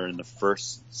brother in the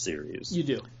first series. You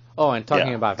do. Oh, and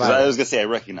talking about 'cause Violet. I was gonna say I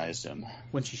recognized him,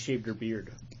 When she shaved her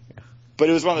beard. but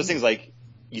it was one of those things like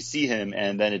you see him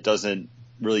and then it doesn't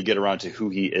really get around to who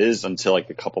he is until like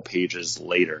a couple pages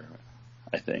later.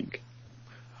 I think.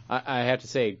 I have to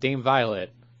say, Dame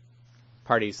Violet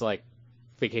parties like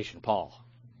Vacation Paul,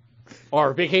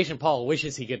 or Vacation Paul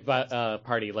wishes he could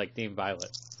party like Dame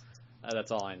Violet.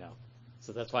 That's all I know.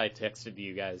 So that's why I texted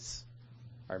you guys,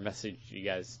 or messaged you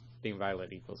guys, Dame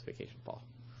Violet equals Vacation Paul.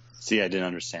 See, I didn't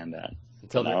understand that.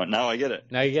 Until Now I get it.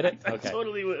 now you get it? I Okay.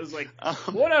 totally was like,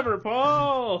 whatever,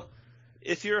 Paul.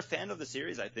 If you're a fan of the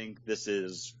series, I think this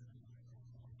is,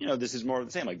 this is more of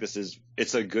the same. Like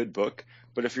it's a good book,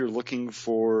 but if you're looking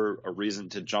for a reason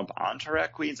to jump onto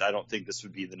Rat Queens, I don't think this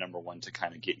would be the number one to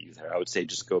kind of get you there. I would say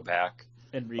just go back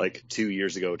And read. like 2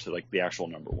 years ago to like the actual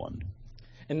number one.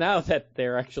 And now that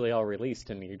they're actually all released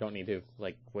and you don't need to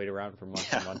like wait around for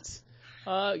months and months,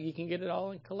 you can get it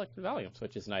all in collected volumes,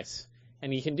 which is nice.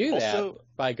 And you can do that Also-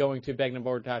 by going to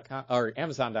bagandboard.com or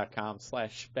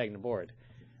Amazon.com/bagandboard.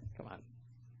 Come on.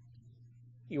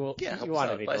 You will. Yeah, help you us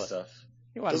wanted out, to buy do it. stuff.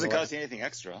 You wanted Doesn't to cost you anything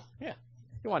extra.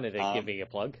 You wanted to give me a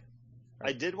plug.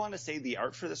 I did want to say the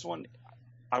art for this one,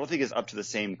 I don't think is up to the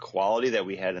same quality that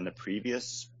we had in the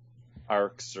previous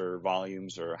arcs or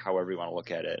volumes or however you want to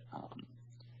look at it.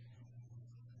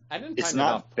 I didn't. It's find it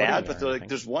not off-putting bad, or but anything.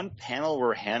 there's one panel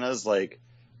where Hannah's like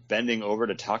bending over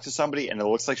to talk to somebody, and it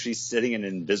looks like she's sitting in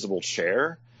an invisible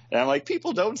chair. And I'm like,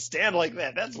 people don't stand like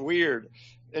that. That's weird.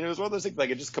 And it was one of those things like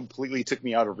it just completely took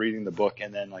me out of reading the book,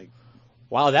 and then like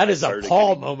Wow, that is a started Paul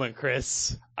getting- moment,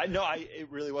 Chris. it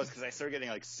really was because I started getting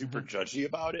like super judgy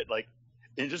about it, like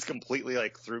it just completely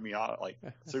like threw me off, and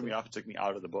took me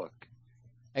out of the book.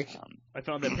 Actually, I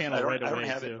found that panel I right don't away,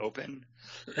 have too. it open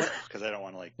because I don't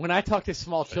want to like. when I talk to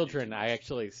small Judgy children, too I much.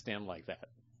 actually stand like that.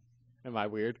 Am I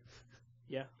weird?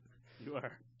 Yeah, you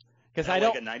are. Because At I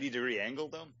don't. like a 90-degree angle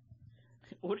though.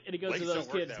 And he goes Legs to those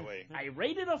don't work kids. that way. I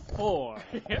rated a 4.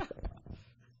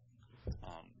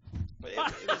 But it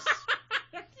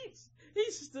was.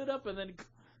 he stood up and then.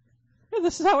 Yeah,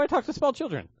 this is how I talk to small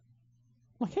children.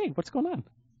 I'm like, hey, what's going on?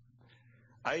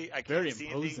 I can't Very see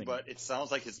imposing. anything, but it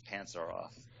sounds like his pants are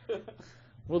off.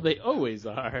 Well, they always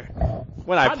are.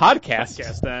 When I podcast,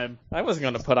 Podcast time. I wasn't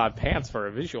going to put on pants for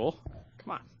a visual.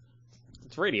 Come on.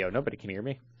 It's radio. Nobody can hear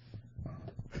me.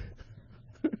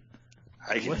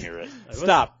 I can hear it.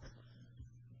 Stop.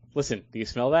 Listen, do you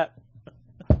smell that?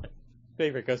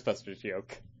 Favorite Ghostbusters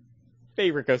joke.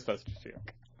 Favorite Ghostbusters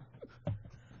joke.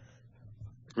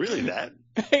 Really, that?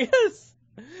 Yes!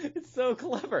 It's so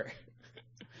clever.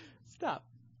 Stop.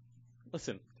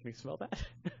 Listen, can you smell that?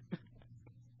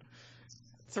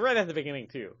 It's right at the beginning,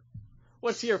 too.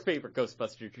 What's your favorite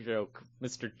Ghostbusters joke,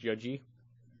 Mr. Judgy?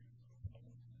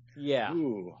 Yeah,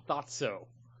 Ooh. thought so.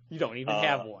 You don't even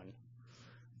have one.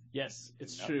 Yes,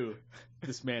 it's No. true.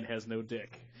 This man has no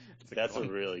dick. That's a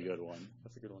really good one.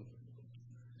 That's a good one.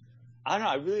 I don't know.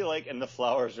 I really like, and the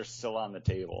flowers are still on the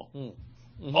table. Mhm.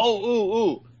 Oh,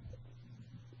 ooh.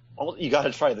 Oh, you got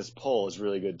to try this pole. Is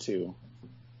really good too.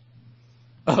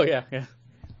 Oh, yeah.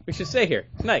 We should stay here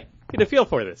tonight. Get a feel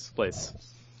for this place.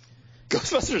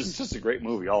 Ghostbusters is just a great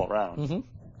movie all around. Mm-hmm.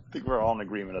 I think we're all in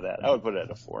agreement of that. I would put it at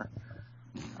a 4.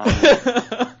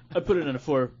 I put it in a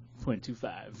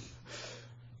 4.25.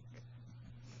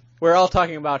 We're all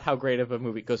talking about how great of a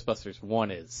movie Ghostbusters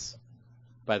 1 is,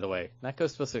 by the way, not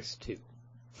Ghostbusters 2.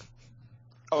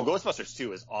 Oh, Ghostbusters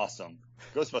 2 is awesome.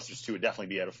 Ghostbusters 2 would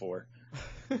definitely be at a 4.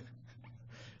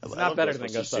 It's not better than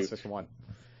Ghostbusters 1.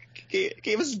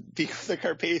 Gave us the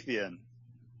Carpathian.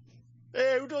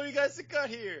 Hey, who told you guys to cut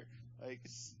here? Like,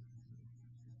 it's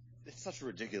such a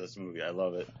ridiculous movie. I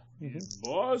love it. Mm-hmm.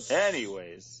 Boss.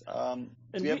 Anyways, do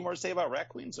we have more to say about Rat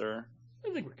Queens, or?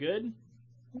 I think we're good.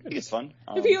 I think it's fun.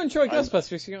 If you enjoy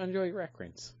Ghostbusters, you enjoy Rat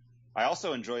Queens. I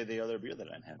also enjoy the other beer that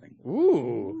I'm having.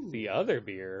 Ooh, the other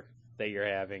beer that you're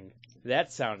having.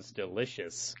 That sounds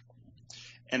delicious.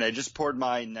 And I just poured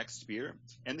my next beer,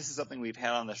 and this is something we've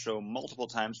had on the show multiple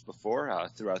times before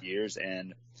throughout the years,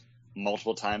 and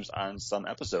multiple times on some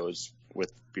episodes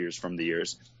with beers from the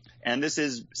years. And this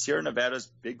is Sierra Nevada's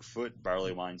Bigfoot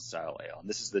Barley Wine Style Ale. And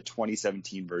this is the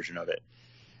 2017 version of it.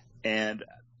 And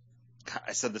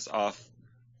I said this off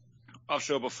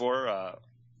show before.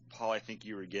 Paul, I think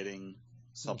you were getting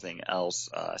something else.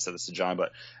 I said this to John,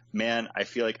 but man, I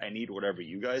feel like I need whatever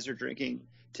you guys are drinking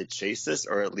to chase this,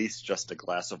 or at least just a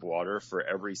glass of water for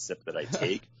every sip that I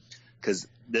take, because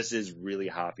this is really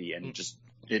hoppy and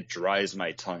it dries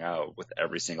my tongue out with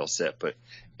every single sip, but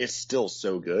it's still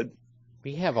so good.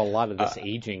 We have a lot of this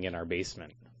aging in our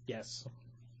basement. Yes.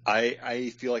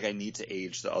 I feel like I need to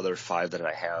age the other 5 that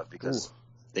I have, because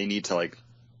they need to like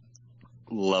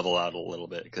level out a little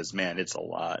bit, because man, it's a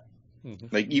lot. Mm-hmm.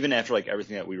 Like even after like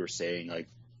everything that we were saying, like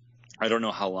I don't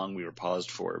know how long we were paused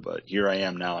for, but here I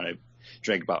am now, and I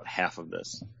drank about half of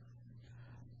this.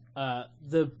 The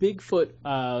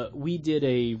Bigfoot, we did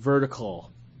a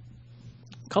vertical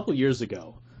a couple years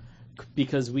ago,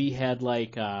 because we had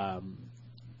like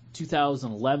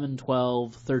 2011,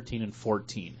 12, 13, and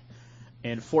 14.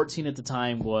 And 14 at the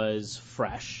time was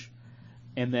fresh.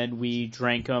 And then we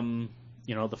drank them,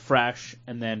 the fresh,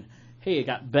 and then, hey, it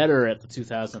got better at the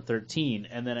 2013,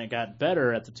 and then it got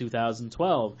better at the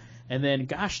 2012. And then,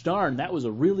 gosh darn, that was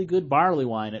a really good barley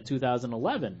wine at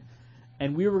 2011.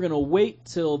 And we were going to wait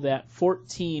till that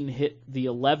 14 hit the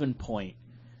 11 point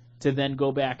to then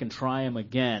go back and try them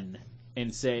again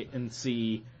and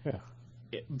see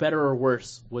better or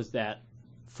worse was that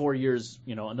 4 years,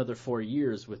 another 4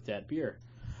 years with that beer.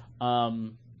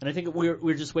 And I think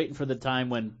we're just waiting for the time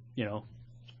when,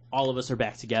 all of us are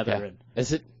back together. Yeah. And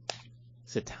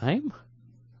Is it time?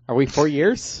 Are we 4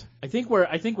 years? I think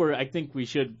we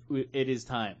should. It is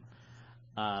time.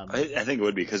 I think it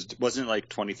would be, because wasn't it like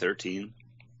 2013?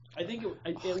 I think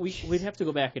we'd have to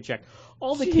go back and check.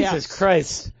 All the Jesus caps.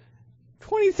 Christ.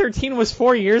 2013 was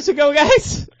 4 years ago,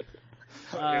 guys?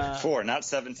 4, not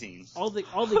 17. All the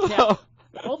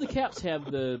caps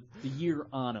have the year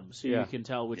on them, so you can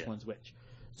tell which one's which.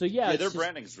 So their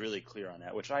branding's really clear on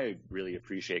that, which I really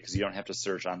appreciate, because you don't have to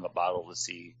search on the bottle to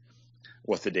see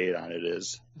what the date on it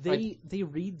is. They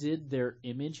redid their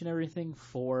image and everything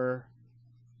for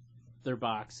their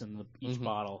box and each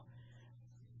bottle,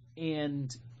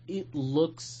 and it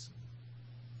looks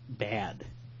bad.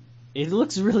 It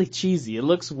looks really cheesy. It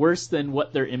looks worse than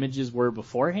what their images were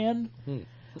beforehand.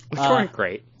 Which weren't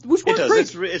great. It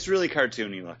does. It's really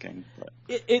cartoony looking. But.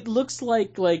 It looks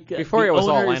like before it was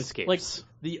all landscapes. Like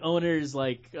the owner's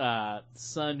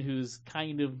son, who's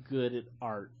kind of good at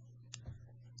art.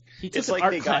 He took an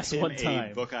art class one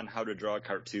time. A book on how to draw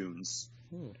cartoons,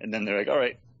 and then they're like, "All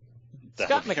right,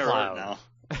 Scott McCloud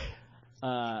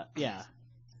now." Yeah.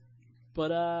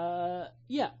 But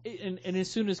and as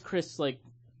soon as Chris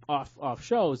off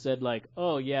show said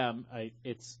oh yeah, I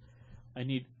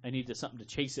need something to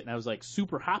chase it, and I was like,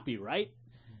 super hoppy, right?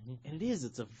 Mm-hmm. And it is.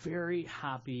 It's a very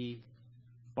hoppy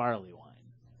barley wine.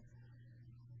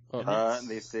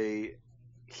 They say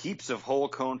heaps of whole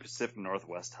cone Pacific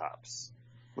Northwest hops,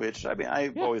 which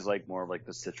I've always liked more of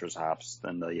the citrus hops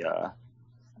than the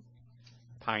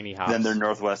piney hops. Than their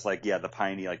Northwest, the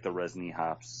piney, the resiny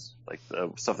hops,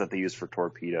 the stuff that they use for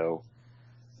Torpedo.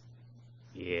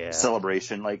 Yeah.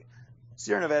 Celebration.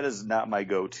 Sierra Nevada is not my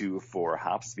go-to for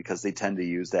hops, because they tend to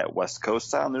use that West Coast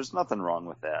style, and there's nothing wrong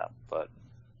with that. But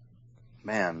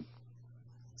man,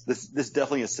 this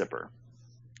definitely a sipper.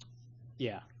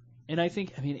 Yeah, and I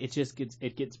think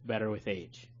it gets better with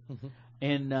age. Mm-hmm.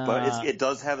 And but it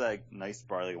does have that nice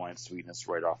barley wine sweetness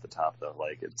right off the top, though.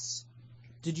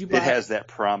 Did you buy? It has that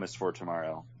promise for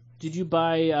tomorrow. Did you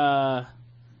buy?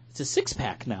 It's a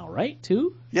 6-pack now, right?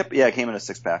 Too? Yep. Yeah, it came in a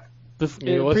 6-pack.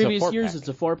 Previous years, it's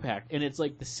a 4-pack, and it's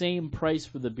the same price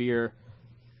for the beer,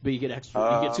 but you get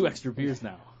extra. You get 2 extra beers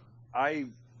now.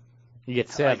 You get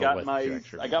saddled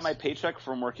I got my paycheck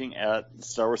from working at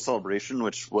Star Wars Celebration,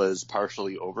 which was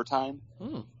partially overtime.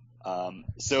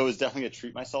 So it was definitely a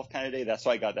treat myself kind of day. That's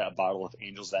why I got that bottle of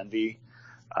Angel's Envy.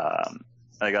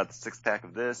 I got the 6-pack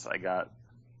of this. I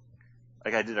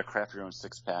did a craft your own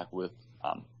 6-pack with,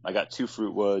 I got 2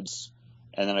 Fruit Woods,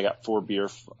 and then I got 4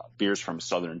 beers from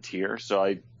Southern Tier.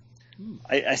 So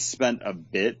I spent a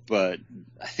bit, but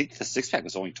I think the 6-pack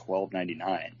was only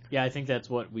 $12.99. Yeah, I think that's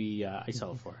what I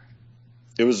sell it for.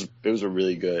 It was a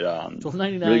really good,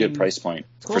 $12.99. really good price point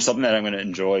for something that I'm going to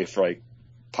enjoy for like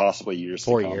possibly years.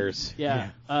 4 to come. years. Yeah.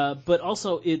 But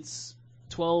also it's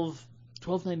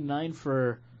 $12.99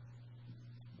 for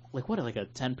like what, like a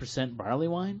 10% barley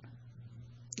wine?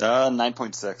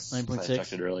 9.6. 9.6. I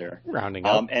checked it earlier. Rounding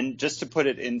up. And just to put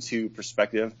it into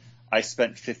perspective, I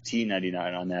spent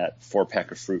 $15.99 on that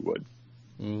 4-pack of Fruitwood.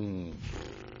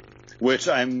 Which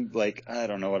I'm like, I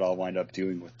don't know what I'll wind up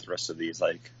doing with the rest of these.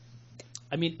 Like,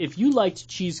 I mean, if you liked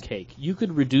cheesecake, you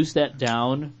could reduce that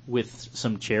down with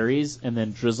some cherries and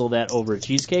then drizzle that over a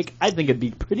cheesecake. I think it'd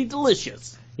be pretty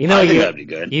delicious. You know, I think that'd be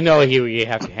good. You know who you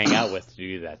have to hang out with to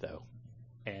do that, though.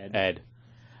 Ed.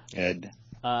 Ed.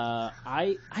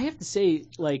 I have to say,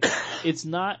 like, it's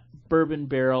not bourbon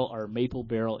barrel or maple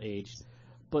barrel aged,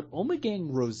 but Ommegang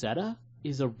Rosetta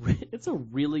is it's a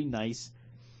really nice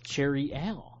cherry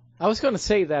ale. I was going to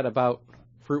say that about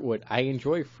Fruitwood. I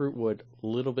enjoy Fruitwood a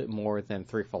little bit more than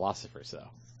Three Philosophers, though.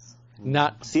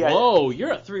 Not. See, Whoa,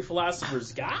 you're a Three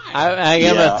Philosophers guy. I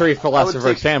am a Three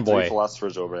Philosophers fanboy. Three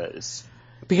Philosophers over it.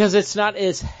 Because it's not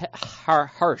as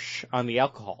harsh on the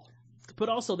alcohol. But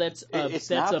also, that's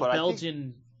a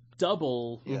Belgian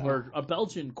double or a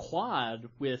Belgian quad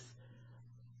with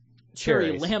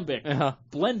cherry lambic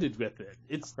blended with it.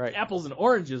 It's apples and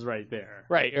oranges right there.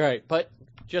 Right. But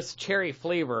just cherry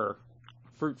flavor,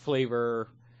 fruit flavor,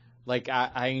 like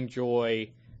I enjoy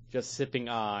just sipping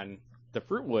on the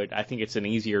Fruitwood. I think it's an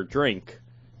easier drink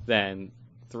than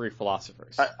Three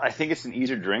Philosophers. I think it's an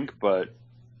easier drink, but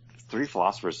Three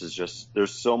Philosophers is just,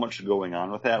 there's so much going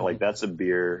on with that. Like, that's a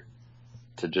beer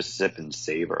to just sip and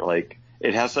savor. Like,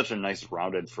 it has such a nice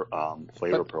rounded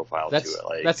flavor profile to it.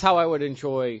 Like, that's how I would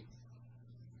enjoy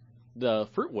the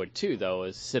Fruitwood too, though,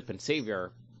 is sip and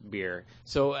savor beer.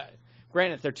 So,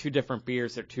 granted, they're two different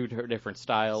beers, they're two different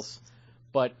styles,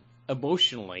 but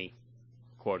emotionally,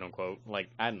 quote unquote, like,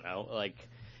 I don't know, like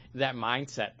that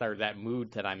mindset or that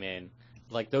mood that I'm in,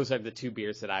 like those are the two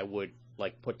beers that I would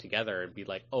like put together and be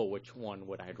like, oh, which one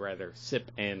would I rather sip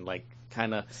and like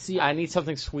kind of see? I need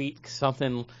something sweet,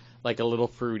 something like a little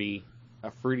fruity, a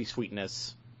fruity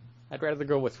sweetness. I'd rather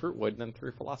go with Fruitwood than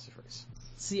Three Philosophers.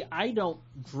 See, I don't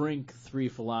drink Three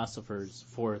Philosophers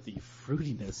for the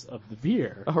fruitiness of the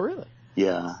beer. Oh, really?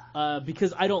 Yeah.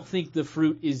 Because I don't think the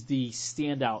fruit is the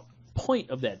standout point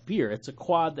of that beer. It's a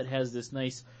quad that has this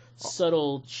nice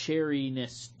subtle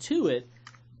cherryness to it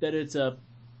that it's a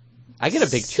I get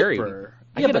a big cherry.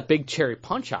 I get a big cherry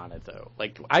punch on it, though.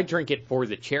 Like, I drink it for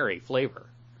the cherry flavor.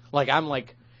 Like, I'm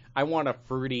like, I want a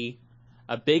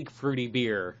big fruity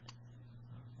beer.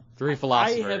 Three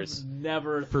Philosophers. I have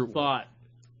never thought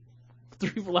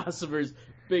Three Philosophers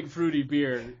big fruity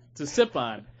beer to sip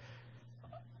on.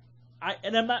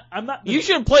 I'm not. You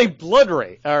should play Blood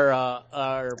Rage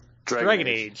or Dragon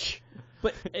Age.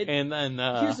 But and then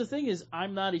here's the thing: is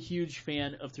I'm not a huge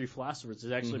fan of Three Philosophers.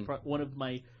 It's actually one of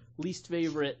my least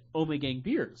favorite Ommegang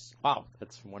beers. Wow,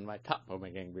 that's one of my top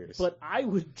Ommegang beers. But I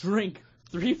would drink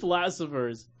Three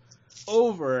Philosophers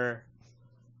over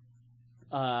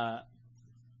Fruitwood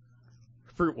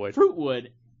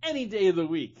any day of the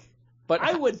week. But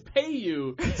I would pay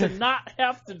you to not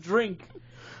have to drink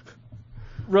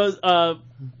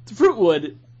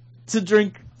Fruitwood to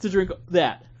drink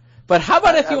that. But how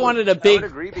about if you wanted a big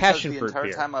passion fruit beer? The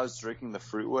entire time I was drinking the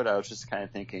Fruitwood, I was just kind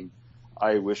of thinking,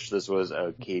 I wish this was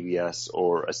a KBS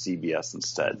or a CBS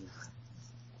instead.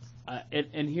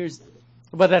 And here's,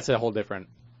 but that's a whole different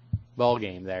ball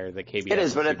game there. The KBS. It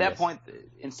is, but at that point,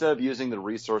 instead of using the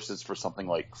resources for something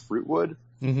like Fruitwood,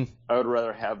 I would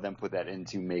rather have them put that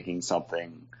into making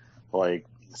something like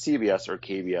CBS or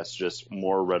KBS just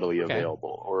more readily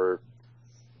available, or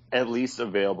at least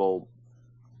available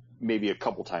maybe a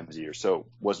couple times a year, so it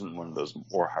wasn't one of those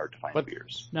more hard to find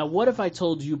beers. Now, what if I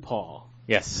told you, Paul,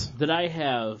 that I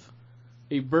have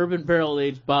a bourbon barrel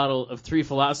aged bottle of Three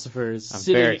Philosophers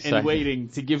sitting and waiting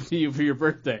to give to you for your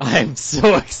birthday? I'm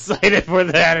so excited for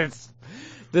that.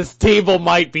 This table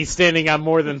might be standing on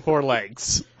more than 4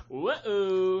 legs.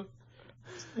 Whoa!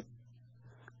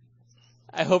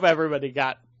 I hope everybody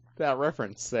got that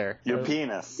reference there. Your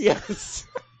penis. Yes.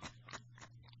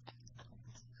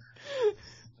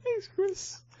 Thanks,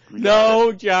 Chris.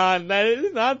 No, John, that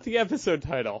is not the episode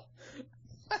title.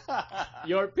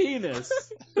 Your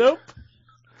penis. Nope.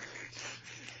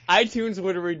 iTunes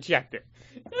would reject it.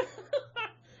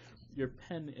 Your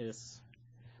pen is.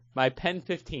 My Pen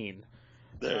 15.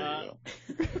 There you go.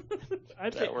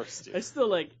 That works too. I still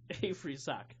like a free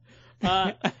sock.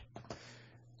 But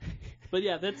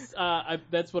yeah,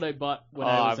 that's what I bought when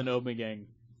I was in Omegang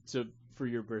for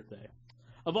your birthday.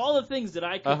 Of all the things that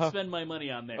I could spend my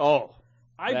money on there,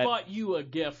 I bought you a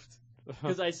gift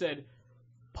because I said,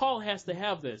 Paul has to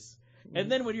have this. And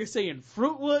then when you're saying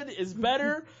Fruitwood is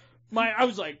better, I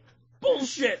was like,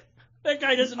 bullshit! That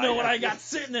guy doesn't know what I got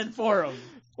sitting in for him.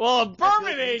 Well, a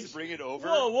bourbon age. Bring it over.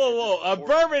 Whoa! A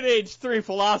bourbon age Three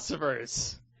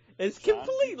Philosophers. It's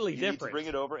completely you different. Need to bring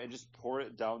it over and just pour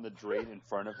it down the drain in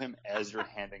front of him as you're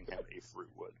handing him a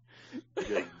Fruitwood.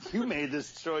 Like, you made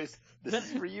this choice. This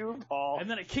is for you, Paul. And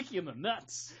then I kick you in the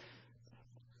nuts.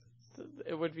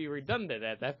 It would be redundant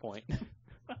at that point.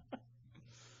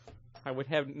 I would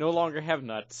no longer have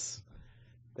nuts.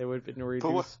 They would have been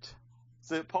reduced.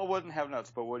 So Paul wouldn't have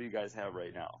nuts, but what do you guys have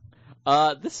right now?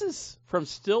 This is from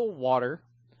Stillwater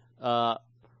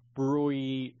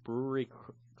Brewery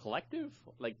Collective.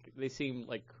 Like, they seem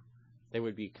like they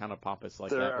would be kind of pompous like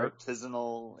They're that, right?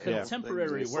 Artisanal.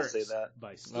 Contemporary things. works Say that.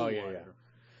 by Stillwater.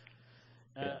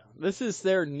 Yeah. This is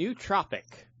their new Tropic.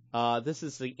 This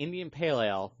is the Indian Pale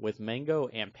Ale with mango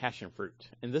and passion fruit.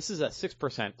 And this is a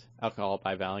 6% alcohol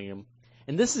by volume.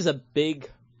 And this is a big,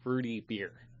 fruity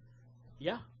beer.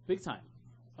 Yeah, big time.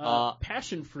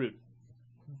 Passion fruit.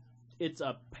 It's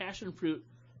a passion fruit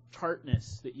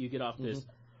tartness that you get off this.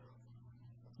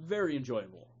 Very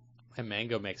enjoyable. And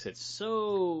mango makes it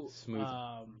so smooth.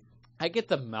 I get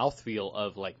the mouthfeel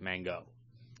of, like, mango.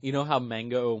 You know how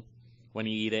mango, when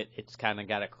you eat it, it's kind of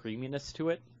got a creaminess to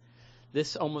it?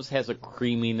 This almost has a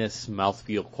creaminess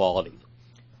mouthfeel quality,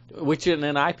 which in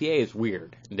an IPA is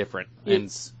weird and different. And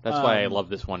that's why I love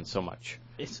this one so much.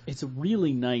 It's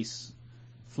really nice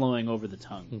flowing over the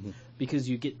tongue because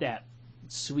you get that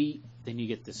sweet, then you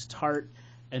get this tart,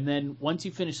 and then once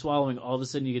you finish swallowing, all of a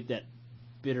sudden you get that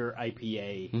bitter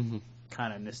IPA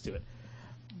kind of ness to it.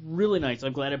 Really nice.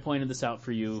 I'm glad I pointed this out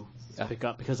for you to pick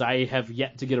up because I have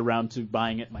yet to get around to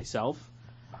buying it myself.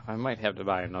 I might have to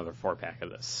buy another 4-pack of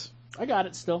this. I got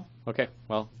it still. Okay,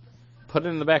 well, put it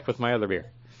in the back with my other beer.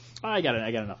 I got it.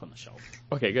 I got enough on the shelf.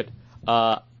 Okay, good.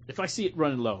 If I see it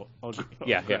running low, I'll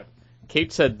yeah.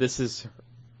 Kate said this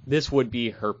would be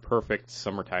her perfect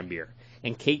summertime beer,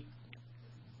 and Kate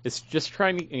is just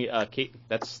trying to. Kate,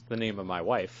 that's the name of my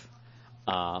wife.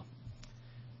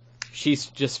 She's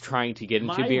just trying to get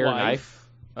into beer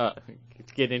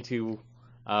get into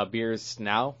beers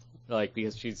now. Like,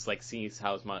 because she's, like, sees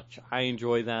how much I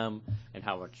enjoy them, and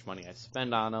how much money I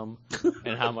spend on them,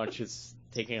 and how much is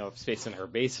taking up space in her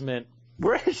basement.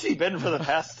 Where has she been for the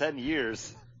past 10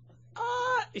 years?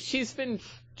 She's been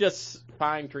just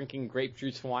fine drinking grape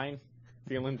juice wine,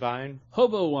 feeling fine.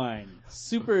 Hobo wine.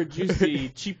 Super juicy,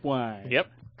 cheap wine. Yep.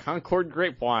 Concord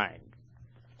grape wine.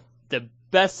 The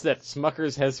best that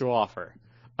Smucker's has to offer.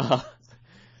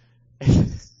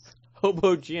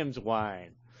 Hobo Jim's wine.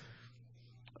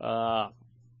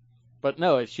 But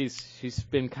no, she's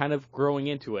been kind of growing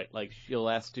into it. Like, she'll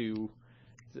ask to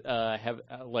have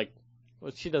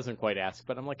well, she doesn't quite ask,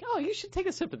 but I'm like, oh, you should take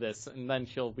a sip of this, and then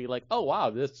she'll be like, oh wow,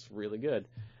 this is really good.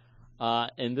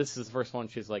 And this is the first one.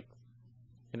 She's like,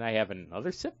 can I have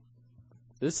another sip?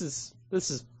 This is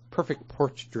perfect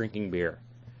porch drinking beer.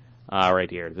 Right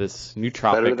here, this new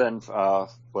Tropic. Better than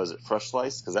was it Fresh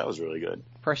Slice? Because that was really good.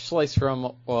 Fresh Slice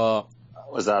from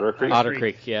was Otter Creek? Otter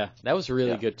Creek, yeah. That was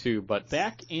really good, too. But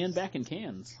back in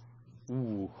cans.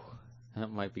 Ooh,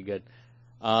 that might be good.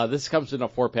 This comes in a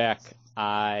 4-pack.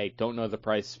 I don't know the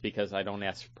price because I don't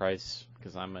ask for price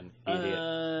because I'm an idiot.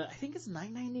 I think it's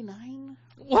 $9.99.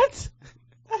 What?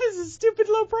 That is a stupid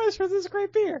low price for this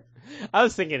great beer. I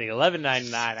was thinking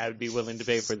 $11.99 I would be willing to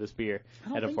pay for this beer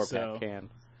at a 4-pack can.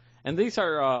 And these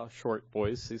are short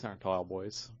boys. These aren't tall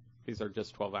boys. These are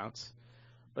just 12 ounce.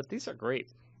 But these are great.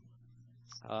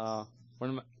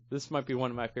 This might be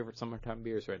one of my favorite summertime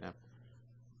beers right now.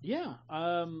 Yeah,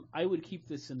 I would keep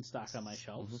this in stock on my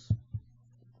shelves.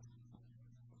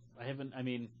 I'm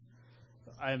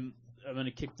going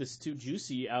to kick this Too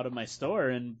Juicy out of my store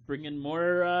and bring in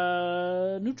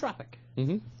more New Tropic.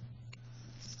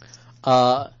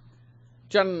 John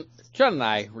and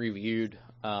I reviewed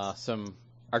some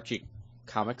Archie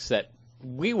comics that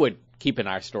we would keep in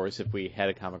our stores if we had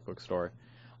a comic book store.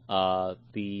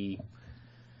 The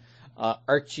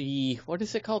Archie, what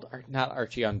is it called? Not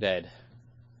Archie Undead.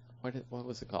 What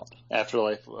was it called?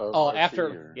 Afterlife.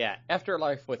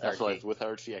 Afterlife with Archie. Afterlife with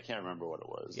Archie. I can't remember what it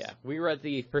was. Yeah, we read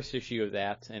the first issue of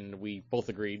that, and we both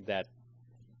agreed that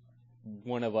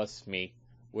one of us, me,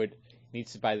 would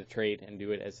needs to buy the trade and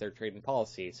do it as their trade and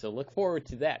policy. So look forward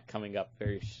to that coming up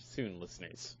very soon,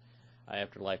 listeners.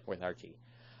 Afterlife with Archie.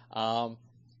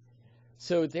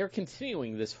 So they're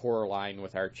continuing this horror line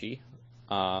with Archie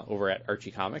over at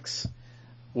Archie Comics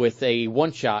with a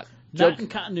one-shot. Not in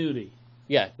continuity.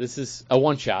 Yeah, this is a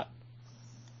one-shot.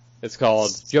 It's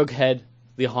called Jughead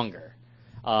the Hunger.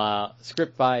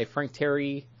 Script by Frank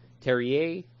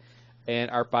Terrier and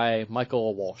art by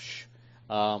Michael Walsh.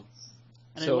 I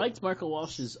liked Michael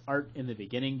Walsh's art in the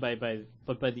beginning, but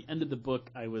by the end of the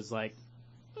book, I was like,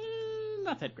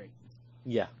 not that great.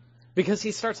 Yeah, because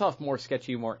he starts off more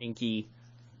sketchy, more inky.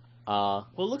 Well,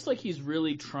 it looks like he's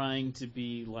really trying to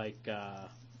be like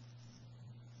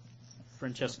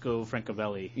Francesco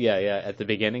Francovelli. Yeah, at the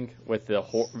beginning with the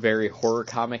very horror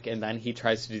comic, and then he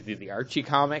tries to do the Archie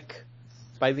comic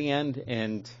by the end,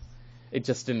 and it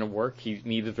just didn't work. He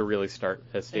needed to really stay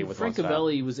with one style.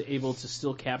 Francovelli was able to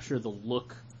still capture the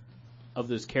look of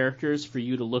those characters for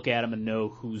you to look at them and know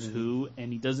who's who,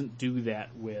 and he doesn't do that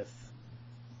with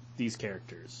these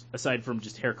characters, aside from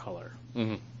just hair color.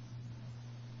 Mm-hmm.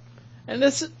 And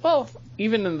this, well,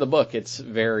 even in the book, it's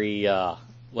very,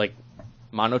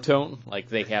 monotone. Like,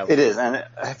 they have... It is, and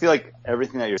I feel like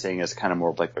everything that you're saying is kind of more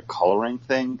of like a coloring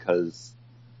thing, because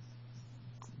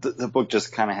the book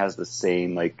just kind of has the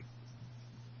same, like,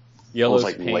 yellows,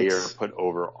 almost like pinks. layer put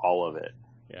over all of it.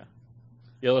 Yeah.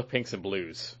 Yellow, pinks, and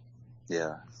blues.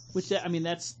 Yeah. Which,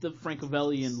 that's the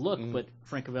Francovellian look, but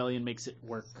Francovellian makes it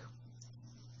work.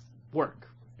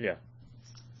 Yeah.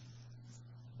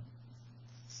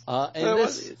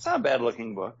 It's not a bad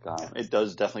looking book. It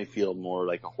does definitely feel more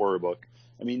like a horror book.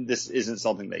 I mean, this isn't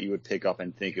something that you would pick up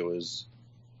and think it was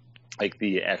like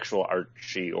the actual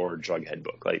Archie or Jughead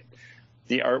book. Like,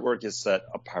 the artwork is set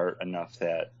apart enough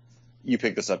that you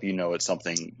pick this up, it's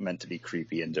something meant to be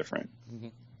creepy and different.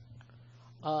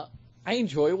 Mm-hmm. I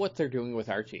enjoy what they're doing with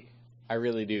Archie. I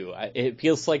really do. It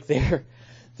feels like they're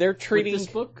treating With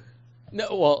this book?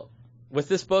 No, well, with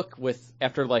this book, with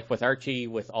Afterlife with Archie,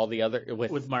 with all the other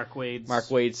with Mark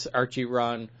Waid's Archie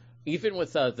run, even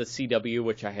with the CW,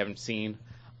 which I haven't seen,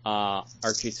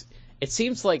 Archie's. It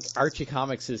seems like Archie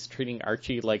Comics is treating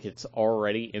Archie like it's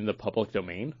already in the public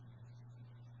domain.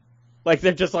 Like,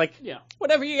 they're just like, yeah,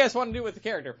 whatever you guys want to do with the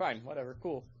character, fine, whatever,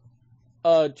 cool.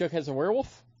 Jughead's a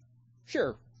werewolf?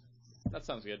 Sure. That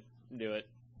sounds good. Do it.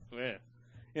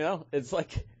 Yeah. It's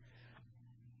like,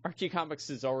 Archie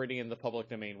Comics is already in the public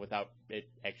domain without it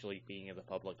actually being in the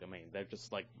public domain. They're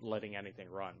just, like, letting anything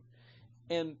run.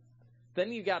 And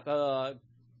then you got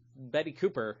Betty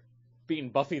Cooper being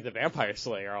Buffy the Vampire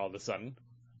Slayer all of a sudden,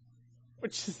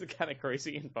 which is kind of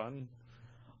crazy and fun.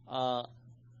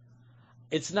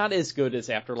 It's not as good as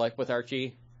Afterlife with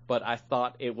Archie, but I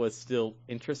thought it was still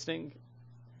interesting.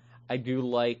 I do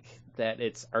like that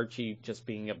it's Archie just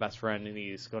being a best friend, and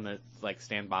he's going to, like,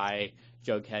 stand by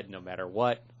Jughead no matter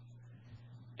what.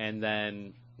 And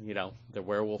then, the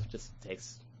werewolf just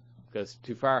goes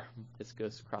too far. Just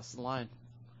goes across the line.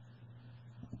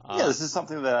 Yeah, this is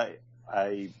something that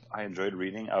I enjoyed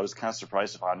reading. I was kind of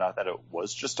surprised to find out that it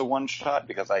was just a one-shot,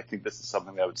 because I think this is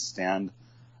something that would stand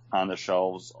on the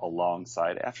shelves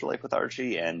alongside Afterlife with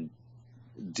Archie and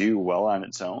do well on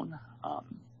its own.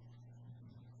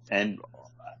 And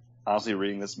honestly,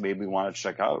 reading this made me want to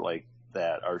check out, like,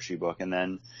 that Archie book. And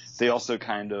then they also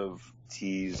kind of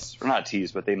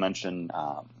but they mention,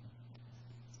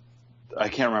 I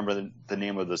can't remember the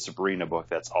name of the Sabrina book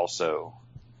that's also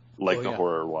like the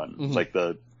horror one. Mm-hmm. It's like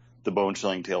the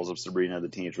bone-chilling tales of Sabrina the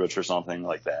Teenage Witch or something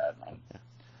like that.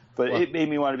 But it made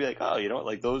me want to be like, oh,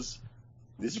 like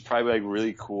these are probably like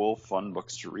really cool, fun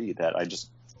books to read that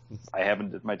I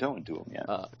haven't dipped my toe into them yet.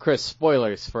 Chris,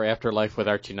 spoilers for Afterlife with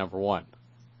Archie #1.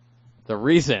 The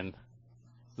reason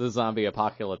the zombie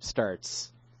apocalypse starts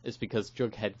is because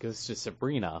Jughead goes to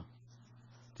Sabrina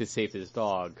to save his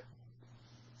dog,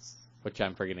 which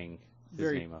I'm forgetting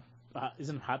his name of.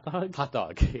 Isn't it Hot Dog? Hot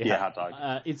Dog. Yeah, Hot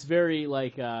Dog. It's very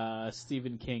like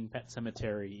Stephen King Pet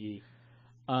Sematary.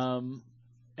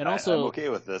 And also, I'm okay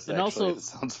with this. And actually, also, it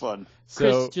sounds fun.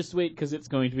 Chris, just wait, because it's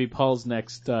going to be Paul's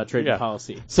next trading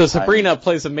policy. So Sabrina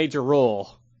plays a major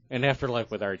role in Afterlife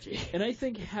with Archie. And I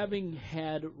think having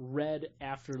had read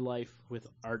Afterlife with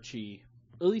Archie,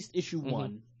 at least issue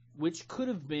 1, which could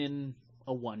have been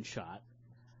a one-shot,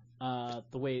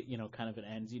 the way, kind of it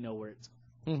ends, where it's,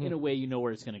 in a way,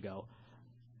 where it's going to go.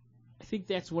 I think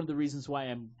that's one of the reasons why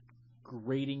I'm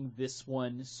grading this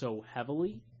one so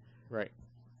heavily. Right.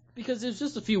 Because it was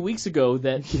just a few weeks ago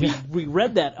that we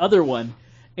read that other one,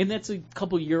 and that's a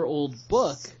couple-year-old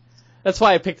book. That's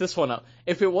why I picked this one up.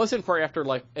 If it wasn't for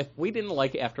Afterlife, if we didn't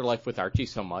like Afterlife with Archie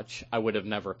so much, I would have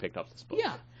never picked up this book.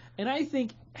 Yeah, And I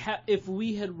think if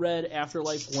we had read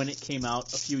Afterlife when it came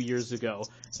out a few years ago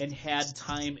and had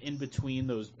time in between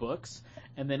those books,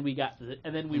 and then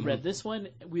we read this one,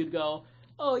 we'd go,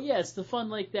 oh yeah, it's the fun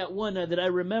like that one that I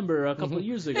remember a couple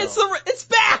years ago. It's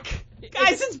back,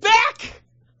 guys! It's back.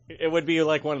 It would be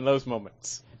like one of those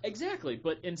moments. Exactly,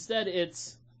 but instead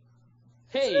it's,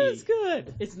 hey, it's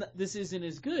good. This isn't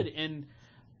as good, and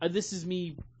this is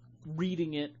me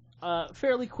reading it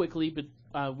fairly quickly, but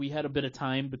we had a bit of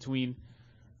time between,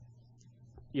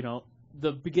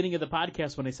 the beginning of the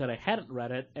podcast when I said I hadn't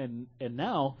read it and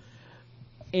now,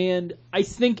 and I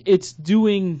think it's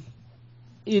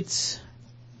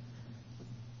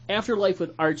Afterlife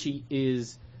with Archie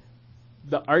is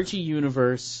the Archie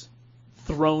universe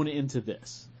thrown into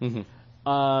this.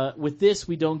 Mm-hmm. With this,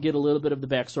 we don't get a little bit of the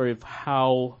backstory of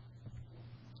how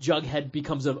Jughead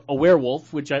becomes a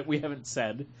werewolf, which we haven't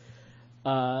said.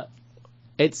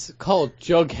 It's called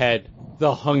Jughead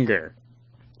the Hunger.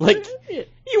 Like,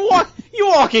 you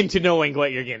walk into knowing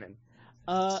what you're getting.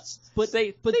 But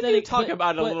they do talk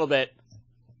about it a little bit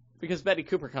because Betty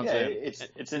Cooper comes in.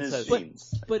 It's in his says,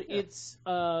 genes. But it's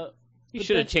he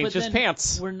should have changed his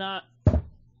pants. We're not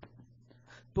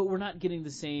getting the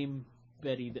same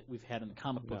Betty that we've had in the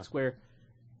comic books, where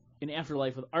in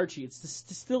Afterlife with Archie, it's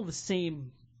still the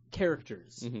same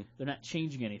characters. Mm-hmm. They're not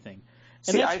changing anything.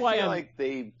 And that's why I feel like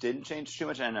they didn't change too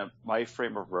much, and my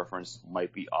frame of reference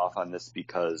might be off on this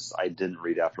because I didn't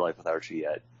read Afterlife with Archie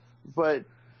yet. But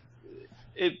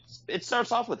it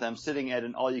starts off with them sitting at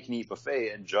an all-you-can-eat buffet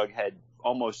and Jughead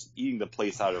almost eating the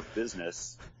place out of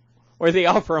business. Or they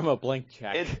offer him a blank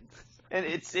check.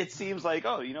 It seems like,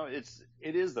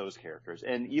 it is those characters.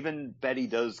 And even Betty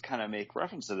does kind of make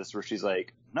reference to this where she's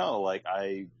like, no, like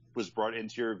I was brought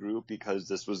into your group because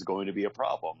this was going to be a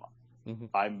problem. Mm-hmm.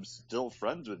 I'm still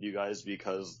friends with you guys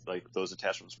because like those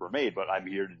attachments were made, but I'm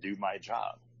here to do my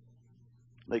job.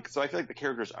 Like, so I feel like the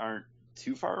characters aren't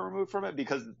too far removed from it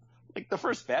because like the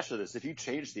first batch of this, if you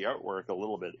change the artwork a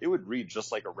little bit, it would read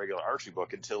just like a regular Archie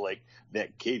book until like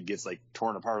that kid gets like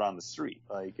torn apart on the street.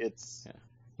 Like it's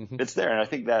there. And I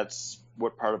think that's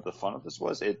what part of the fun of this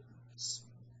was. It's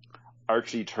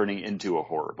Archie turning into a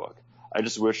horror book. I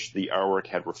just wish the artwork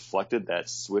had reflected that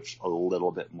switch a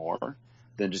little bit more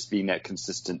than just being that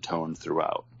consistent tone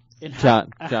throughout. And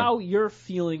John. How you're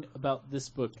feeling about this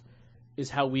book is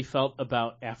how we felt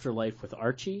about Afterlife with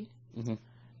Archie. Mm-hmm.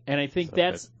 And I think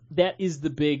that is the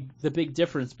big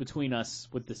difference between us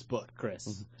with this book, Chris.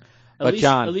 Mm-hmm.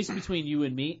 At least between you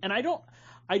and me. And I don't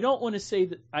want to say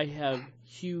that I have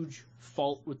huge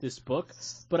fault with this book,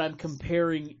 but I'm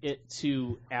comparing it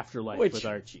to Afterlife with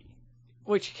Archie.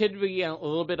 Which could be a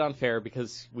little bit unfair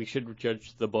because we should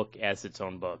judge the book as its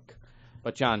own book.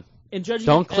 But John,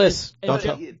 don't Chris.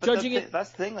 Judging it.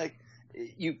 That's the thing. Like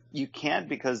you can't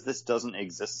because this doesn't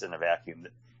exist in a vacuum.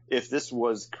 If this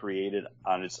was created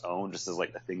on its own, just as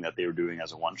like the thing that they were doing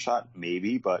as a one shot,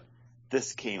 maybe. But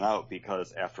this came out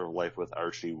because Afterlife with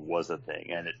Archie was a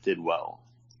thing, and it did well.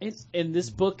 And this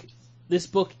book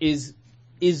is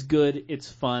good.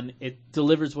 It's fun. It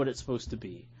delivers what it's supposed to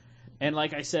be. And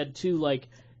like I said too, like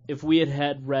if we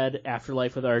had read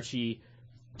Afterlife with Archie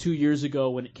 2 years ago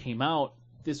when it came out,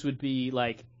 this would be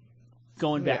like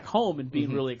going back home and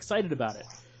being really excited about it.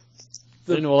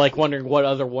 And we're like wondering what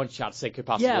other one shots they could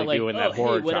possibly do in that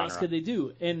horror what genre. else could they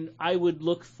do? And I would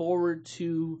look forward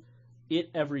to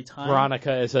it every time.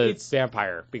 Veronica is a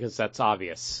vampire because that's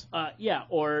obvious.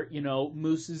 Or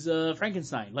Moose is a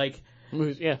Frankenstein. Like,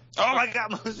 Moose, yeah. Oh my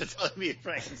God, Moose is telling me a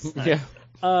Frankenstein.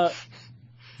 Yeah.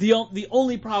 The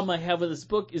only problem I have with this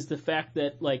book is the fact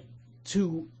that like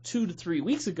 2 to 3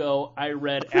 weeks ago I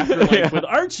read Afterlife with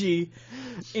Archie,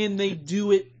 and they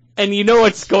do it, and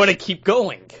it's going to keep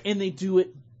going, and they do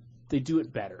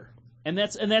it better, and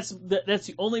that's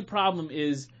the only problem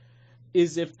is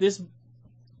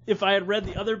if I had read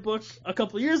the other book a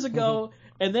couple years ago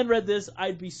and then read this,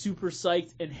 I'd be super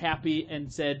psyched and happy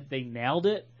and said they nailed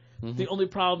it. The only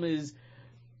problem is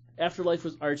Afterlife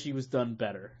with Archie was done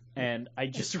better. And I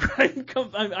just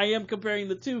I am comparing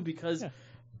the two because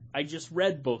I just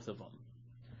read both of them.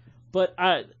 But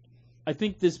I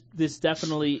think this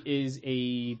definitely is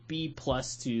a B+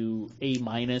 to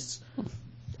A-.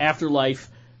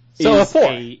 Afterlife so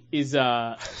is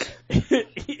a 4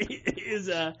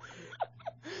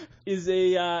 is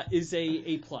a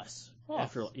A+.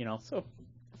 After so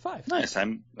 5. Nice. I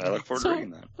look forward to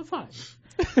reading that. A 5.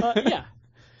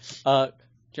 Yeah.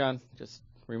 John, just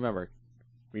remember,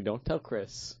 we don't tell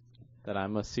Chris that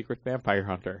I'm a secret vampire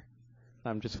hunter.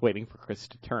 I'm just waiting for Chris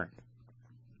to turn.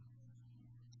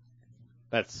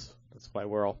 That's why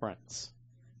we're all friends.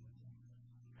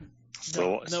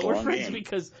 Still we're on friends game.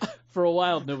 because for a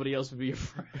while nobody else would be your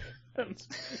friend.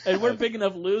 And we're big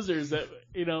enough losers that,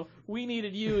 we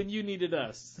needed you and you needed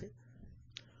us.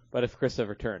 But if Chris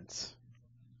ever turns.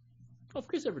 Well, if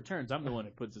Chris ever turns, I'm the one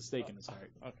who puts the stake in his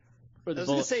heart. Okay. Or I the was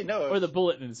going to say, no. or the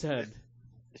bullet in his head.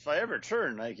 If I ever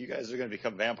turn, like, you guys are going to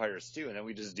become vampires too, and then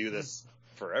we just do this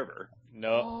forever.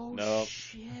 No.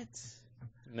 Shit.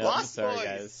 No, Lost sorry, Boys.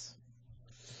 guys.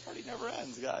 Party never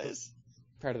ends, guys.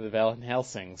 Part of the Van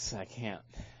Helsings. I can't.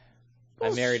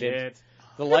 Bullshit. I married it.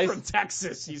 The You're life. from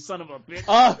Texas, you son of a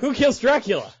bitch. Who kills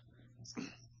Dracula?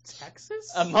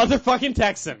 Texas? A motherfucking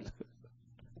Texan.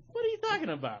 What are you talking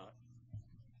about?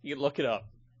 You can look it up.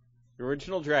 The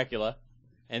original Dracula,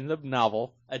 in the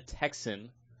novel, a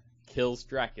Texan kills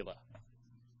Dracula.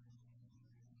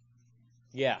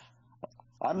 Yeah,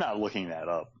 I'm not looking that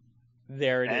up.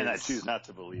 there it is. And I choose not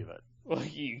to believe it. Well,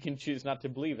 you can choose not to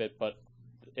believe it, but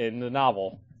in the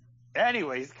novel.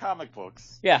 Anyways, comic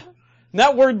books. Yeah.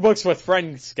 Not word books with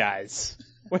friends, guys.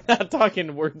 We're not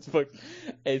talking words books.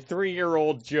 A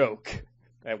 3-year-old joke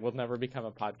that will never become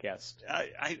a podcast.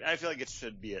 I feel like it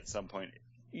should be at some point.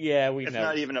 Yeah, we If know.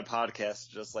 not even a podcast,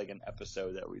 just like an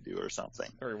episode that we do or something.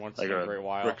 Every once Like in a every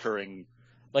while. recurring.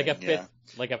 Like a thing,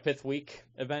 fifth week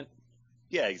event.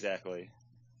 Yeah, exactly.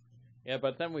 Yeah,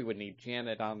 but then we would need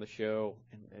Janet on the show.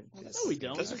 And No, we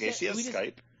don't. That's okay. She has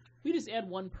Skype. We just add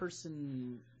one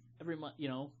person every month,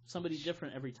 somebody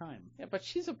different every time. Yeah, but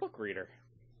she's a book reader.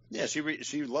 Yeah,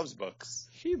 she loves books.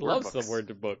 She Word loves books. the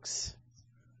word books.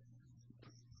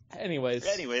 Anyways,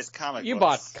 Comic you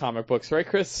books. bought comic books, right,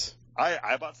 Chris?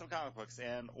 I bought some comic books,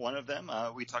 and one of them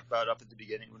we talked about up at the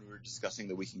beginning when we were discussing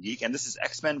the Week in Geek, and this is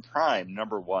X-Men Prime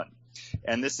 #1.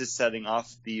 And this is setting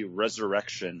off the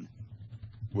resurrection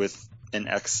with an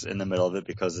X in the middle of it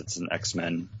because it's an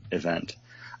X-Men event.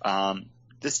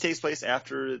 This takes place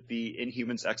after the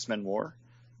Inhumans X-Men War,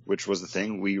 which was the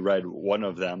thing. We read one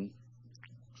of them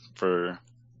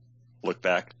look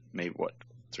back, maybe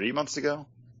 3 months ago,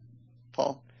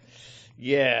 Paul?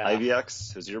 Yeah.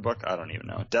 IVX was your book? I don't even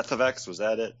know. Death of X, was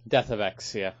that it? Death of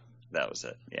X, yeah. That was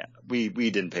it. Yeah, we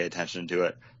didn't pay attention to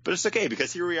it, but it's okay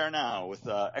because here we are now with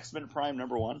X-Men Prime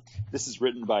 #1. This is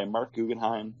written by Mark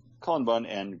Guggenheim, Cullen Bunn,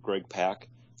 and Greg Pak,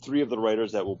 3 of the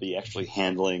writers that will be actually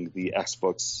handling the X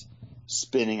books,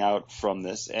 spinning out from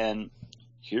this. And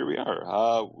here we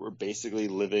are. We're basically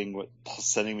living with Paul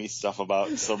sending me stuff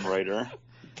about some writer,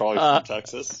 probably from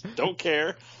Texas. Don't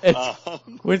care.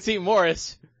 Quincy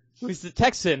Morris, who's the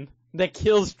Texan that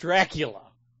kills Dracula.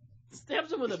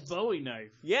 Stabs him with a Bowie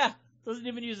knife. Yeah. Doesn't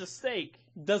even use a stake.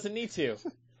 Doesn't need to.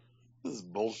 This is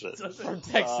bullshit. From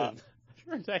Texan.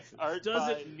 From Texan. Art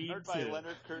Doesn't need art by to.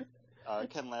 Leonard Kurt,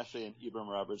 Ken Lashley, and Ibram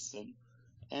Robertson.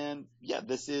 And yeah,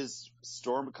 this is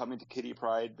Storm coming to Kitty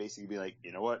Pryde, basically be like,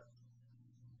 you know what?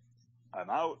 I'm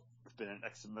out. I've been an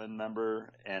X-Men member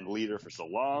and leader for so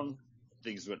long.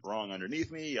 Things went wrong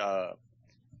underneath me.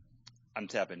 I'm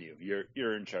tapping you.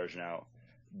 You're in charge now.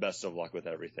 Best of luck with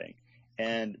everything.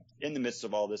 And in the midst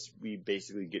of all this, we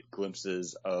basically get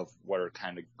glimpses of what are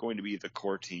kind of going to be the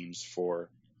core teams for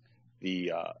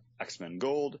the X-Men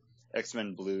Gold,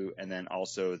 X-Men Blue, and then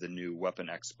also the new Weapon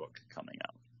X book coming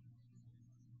out.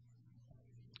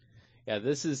 Yeah,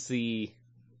 this is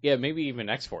maybe even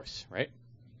X-Force, right?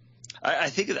 I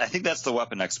think that's the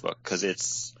Weapon X book because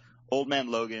it's Old Man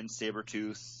Logan,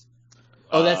 Sabretooth.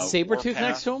 Oh, that's Sabretooth Warpath.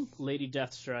 next to him? Lady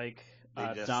Deathstrike,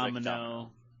 Lady Deathstrike,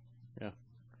 Domino. Yeah.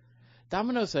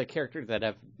 Domino's a character that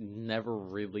I've never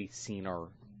really seen or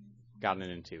gotten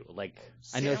into. Like,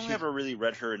 See, I know I never really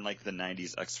read her in like the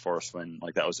 '90s X-Force when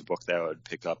like that was a book that I would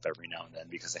pick up every now and then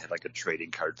because I had like a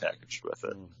trading card package with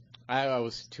it. I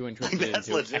was too interested That's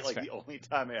into legit X like Factor. the only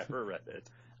time I ever read it.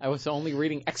 I was only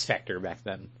reading X Factor back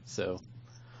then, so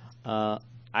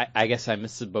I guess I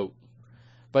missed the boat.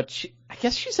 But I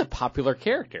guess she's a popular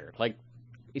character. Like,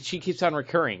 she keeps on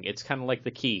recurring. It's kind of like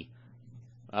the Key.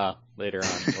 Later on,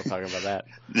 we'll talk about that.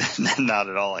 Not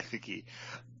at all like the Key.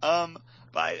 But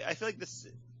I feel like this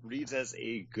reads as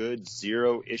a good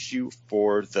 0 issue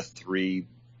for the 3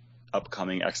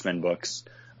 upcoming X-Men books.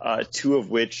 2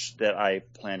 of which that I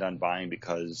planned on buying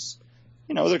because,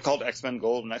 they're called X-Men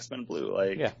Gold and X-Men Blue.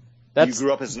 Like, Yeah. you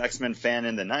grew up as an X-Men fan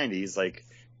in the 90s, like,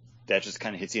 that just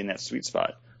kind of hits you in that sweet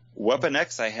spot. Weapon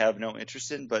X I have no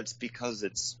interest in, but it's because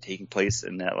it's taking place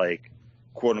in that, like,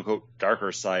 quote-unquote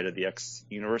darker side of the X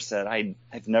universe that I've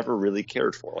never really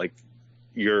cared for, like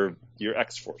your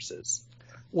X-Forces.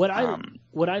 What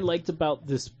I liked about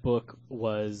this book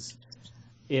was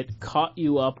it caught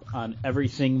you up on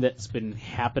everything that's been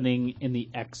happening in the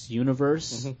X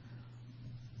universe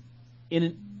in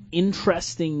an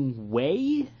interesting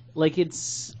way. Like it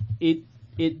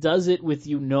it does it with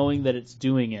you knowing that it's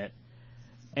doing it.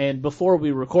 And before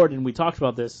we recorded and we talked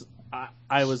about this,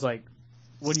 I was like,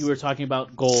 when you were talking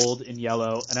about gold and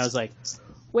yellow, and I was like,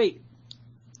 wait,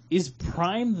 is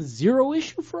Prime the 0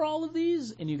 issue for all of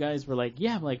these? And you guys were like,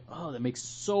 yeah. I'm like, oh, that makes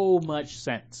so much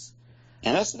sense.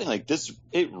 And that's the thing, like this,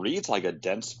 it reads like a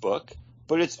dense book,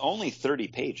 but it's only 30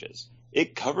 pages.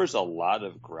 It covers a lot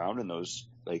of ground in those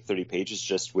like 30 pages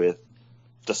just with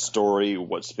the story,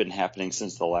 what's been happening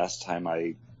since the last time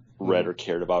I read or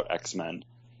cared about X-Men,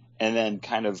 and then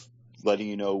kind of letting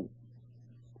you know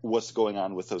what's going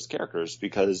on with those characters,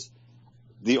 because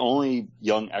the only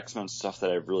Young X-Men stuff that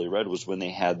I've really read was when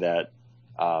they had that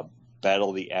Battle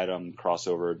of the Atom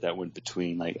crossover that went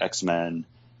between like X-Men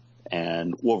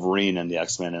and Wolverine and the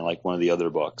X-Men and like one of the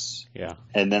other books. Yeah.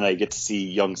 And then I get to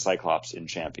see Young Cyclops in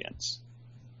Champions.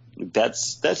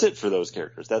 That's it for those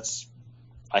characters.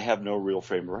 I have no real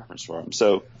frame of reference for them.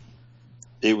 So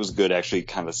it was good actually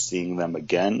kind of seeing them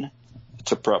again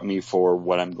to prep me for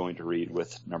what I'm going to read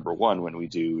with number 1 when we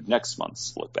do next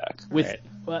month's look back. With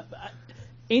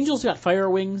Angel's got fire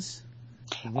wings.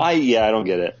 I don't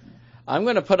get it. I'm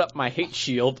going to put up my hate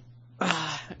shield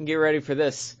and get ready for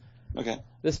this. Okay.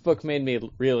 This book made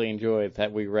me really enjoy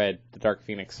that we read the Dark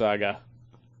Phoenix saga.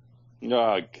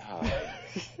 Oh, God.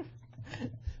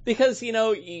 Because,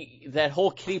 that whole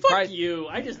Kitty Pryde... Fuck you.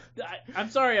 I'm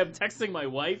sorry, I'm texting my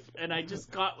wife, and I just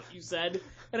got what you said,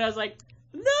 and I was like,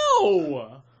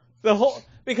 no!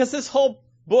 Because this whole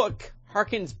book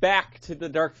harkens back to the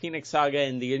Dark Phoenix saga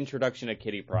and the introduction of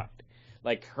Kitty Pryde.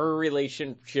 Like, her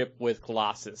relationship with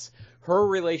Colossus. Her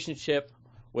relationship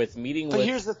with meeting with... But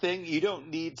here's the thing, you don't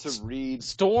need to read...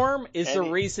 Storm is the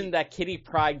reason that Kitty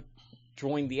Pryde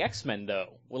joined the X-Men, though.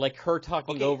 Like, her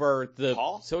talking over the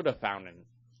soda fountain.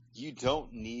 You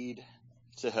don't need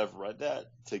to have read that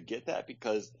to get that,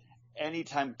 because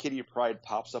anytime Kitty Pryde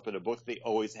pops up in a book, they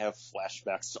always have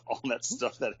flashbacks to all that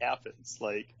stuff that happens.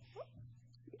 Like,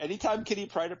 anytime Kitty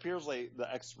Pryde appears, like, the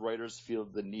X-writers feel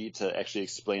the need to actually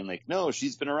explain, like, no,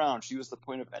 she's been around. She was the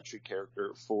point of entry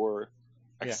character for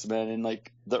X-Men in,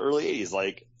 like, the early 80s.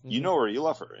 Like, you know her, you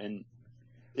love her. And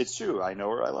it's true, I know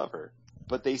her, I love her.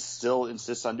 But they still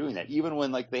insist on doing that. Even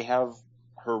when, like, they have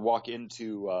her walk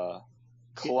into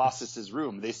Colossus's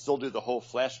room, they still do the whole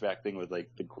flashback thing with,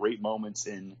 like, the great moments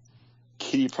in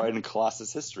Kitty Pryde and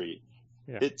Colossus history.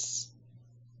 Yeah. It's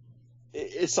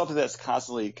something that's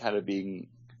constantly kind of being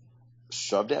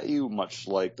shoved at you, much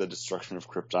like the destruction of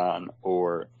Krypton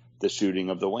or the shooting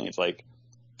of the Waynes. Like,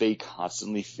 they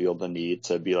constantly feel the need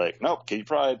to be like, nope, Kitty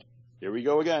Pryde, here we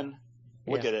go again.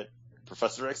 Look at it.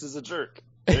 Professor X is a jerk.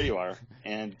 There you are.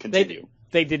 And continue.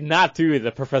 They did not do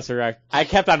the Professor X. I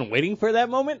kept on waiting for that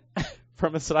moment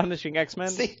from Astonishing X-Men.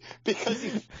 See, because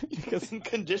you've been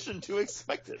conditioned to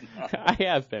expect it now. I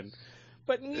have been.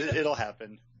 But it'll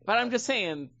happen. But I'm just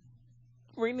saying,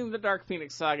 reading the Dark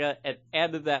Phoenix saga, it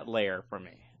added that layer for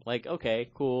me. Like, okay,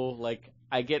 cool. Like,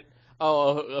 I get,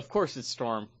 of course it's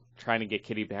Storm trying to get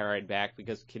Kitty Pryde back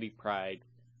because Kitty Pryde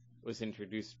was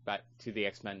introduced to the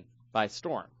X-Men by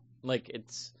Storm. Like,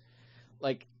 it's,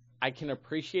 like, I can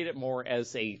appreciate it more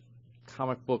as a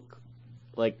comic book,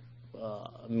 like,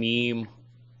 meme,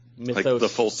 mythos. Like the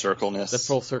full circleness. The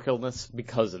full circleness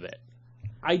because of it.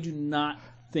 I do not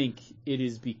think it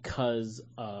is because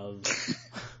of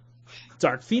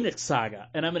Dark Phoenix saga,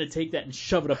 and I'm going to take that and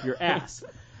shove it up your ass.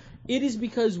 It is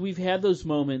because we've had those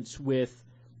moments with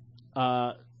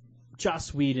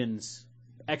Joss Whedon's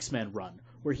X-Men run,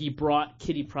 where he brought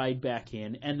Kitty Pryde back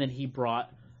in, and then he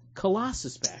brought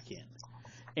Colossus back in.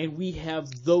 And we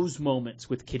have those moments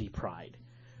with Kitty Pryde.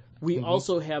 We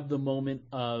also have the moment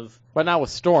of... But not with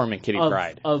Storm and Kitty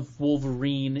Pryde. Of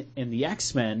Wolverine and the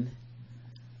X-Men,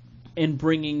 and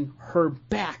bringing her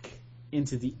back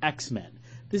into the X-Men.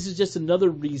 This is just another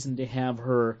reason to have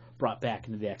her brought back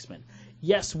into the X-Men.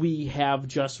 Yes, we have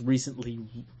just recently...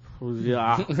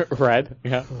 Read,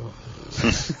 yeah.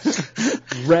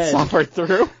 Read. Suffered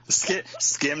through.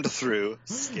 Skimmed through.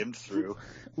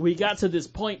 We got to this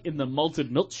point in the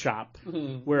malted milk shop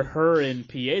where her and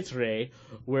Pietre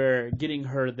were getting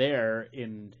her there,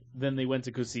 and then they went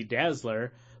to go see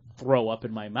Dazzler, throw up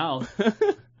in my mouth,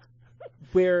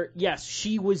 where, yes,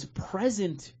 she was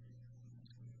present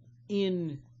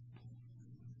in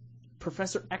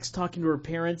Professor X talking to her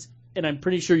parents, and I'm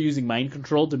pretty sure using mind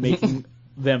control to making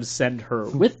them send her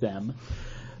with them.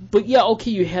 But yeah,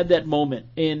 okay, you had that moment,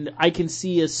 and I can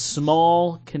see a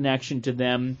small connection to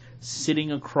them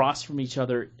sitting across from each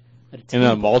other at a table.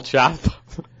 In a malt shop.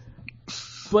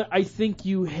 But I think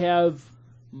you have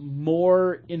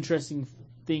more interesting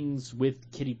things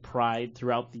with Kitty Pryde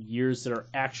throughout the years that are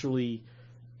actually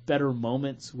better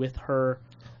moments with her.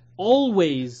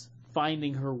 always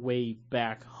finding her way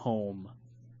back home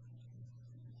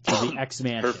to the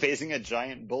X-Mansion. Her phasing a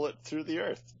giant bullet through the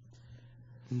earth.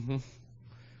 Mm-hmm.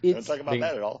 Don't talk about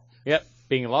that at all. Yep,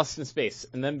 being lost in space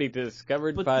and then being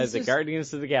discovered by the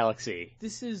Guardians of the Galaxy.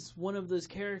 This is one of those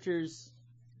characters.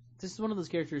 This is one of those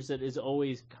characters that is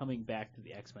always coming back to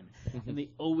the X-Men, and they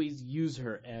always use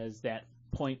her as that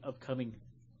point of coming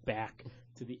back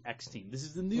to the X team. This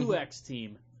is the new X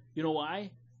team. You know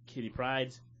why? Kitty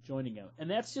Pryde's joining them, and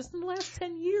that's just in the last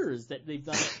 10 years that they've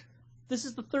done it. This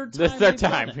is the third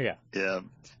time. Yeah. Yeah.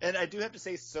 And I do have to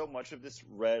say, so much of this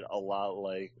read a lot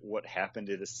like what happened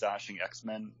to the Astonishing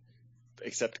X-Men,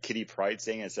 except Kitty Pryde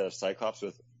saying instead of Cyclops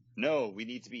with, "No, we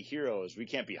need to be heroes. We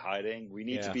can't be hiding. We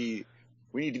need to be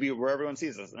where everyone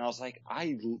sees us." And I was like,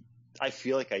 I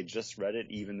feel like I just read it,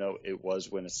 even though it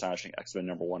was when Astonishing X-Men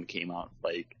 #1 came out.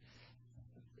 Like,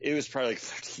 it was probably like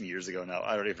 13 years ago now.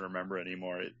 I don't even remember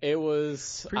anymore. It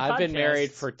was. Pre-podcast. I've been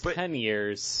married for 10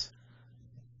 years.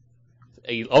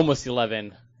 Almost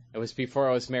 11. It was before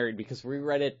I was married because we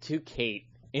read it to Kate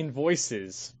in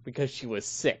voices because she was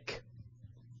sick.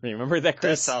 Remember that,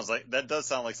 Chris? That does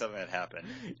sound like something that happened.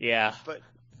 Yeah. But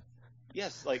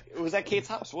yes, like, it was at Kate's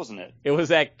house, wasn't it? It was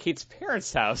at Kate's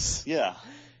parents' house. Yeah.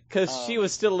 Because she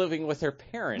was still living with her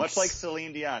parents. Much like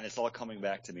Celine Dion, it's all coming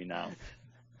back to me now.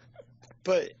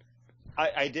 But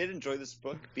I did enjoy this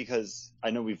book because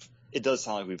I know it does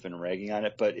sound like we've been ragging on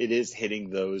it, but it is hitting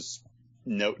those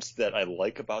notes that I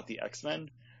like about the X-Men,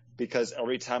 because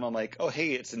every time I'm like, oh,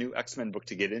 hey, it's a new X-Men book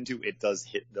to get into, it does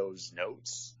hit those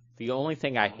notes. The only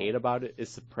thing I hate about it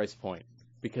is the price point,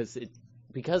 because you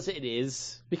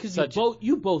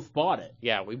both bought it.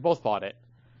 Yeah, we both bought it.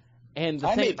 And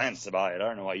I made plans to buy it. I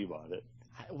don't know why you bought it.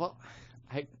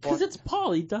 Because it's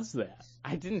Paul. He does that.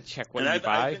 I didn't check what I've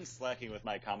buy. been slacking with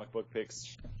my comic book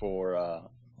picks for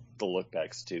the look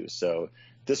backs too. So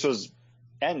this was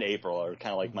and April are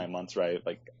kind of like my months where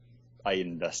I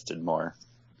invested more.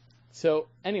 So,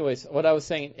 anyways, what I was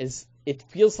saying is it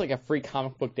feels like a free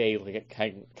comic book day, like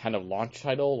a kind of launch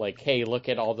title. Like, hey, look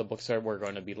at all the books that we're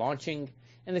going to be launching,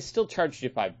 and they still charged you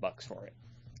 $5 for it.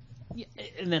 Yeah,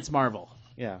 and that's Marvel.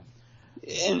 Yeah.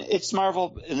 And it's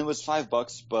Marvel, and it was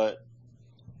 $5, but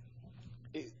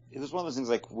it was one of those things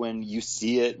like when you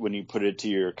see it, when you put it to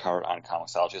your cart on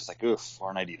Comixology, it's like, oof,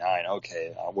 $4.99,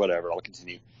 okay, whatever, I'll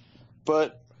continue.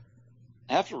 But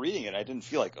after reading it, I didn't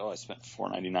feel like, oh, I spent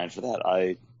 $4.99 for that.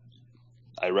 I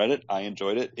read it, I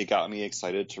enjoyed it, it got me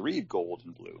excited to read Gold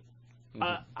and Blue.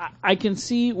 I can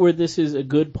see where this is a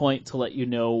good point to let you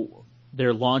know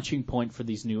their launching point for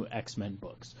these new X-Men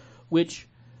books, which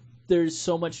there's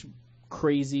so much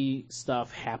crazy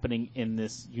stuff happening in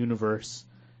this universe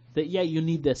that, yeah, you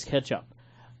need this catch-up.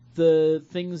 The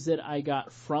things that I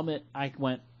got from it, I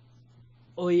went,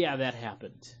 oh, yeah, that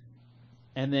happened.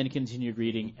 And then continued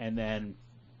reading, and then,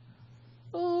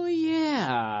 oh,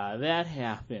 yeah, that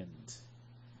happened.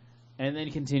 And then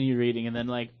continued reading, and then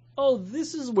like, oh,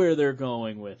 this is where they're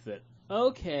going with it.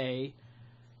 Okay.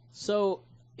 So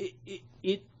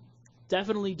it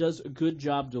definitely does a good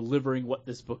job delivering what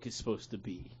this book is supposed to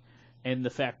be. And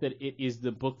the fact that it is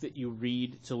the book that you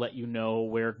read to let you know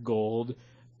where Gold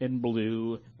and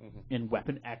Blue and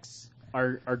Weapon X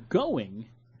are going.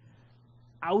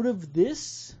 Out of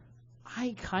this,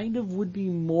 I kind of would be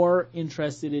more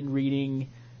interested in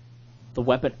reading the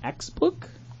Weapon X book.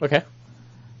 Okay.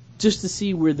 Just to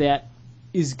see where that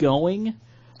is going.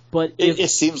 But it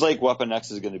seems like Weapon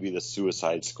X is going to be the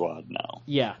Suicide Squad now.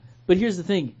 Yeah. But here's the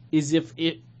thing, is if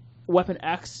Weapon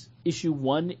X issue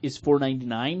 1 is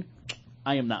 $4.99,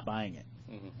 I am not buying it.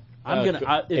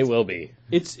 Mm-hmm. It will be.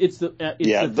 It's the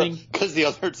thing, because the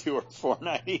other two are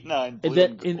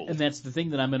 $4.99. And that's the thing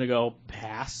that I'm going to go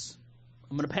pass.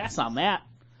 I'm going to pass on that.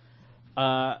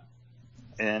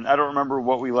 And I don't remember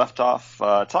what we left off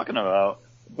talking about,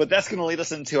 but that's going to lead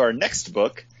us into our next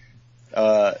book,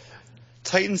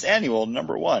 Titans Annual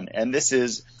 #1, and this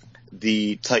is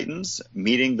the Titans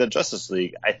meeting the Justice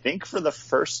League. I think for the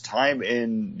first time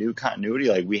in new continuity,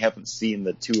 like, we haven't seen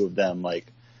the two of them like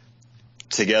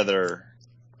together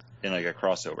in like a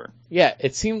crossover. Yeah,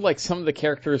 it seemed like some of the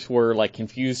characters were like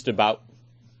confused about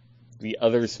the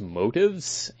other's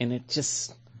motives, and it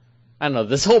just, I don't know,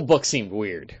 this whole book seemed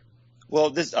weird. Well,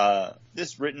 this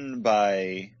written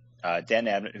by Dan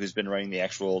Abnett, who's been writing the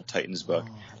actual Titans book,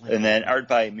 and then art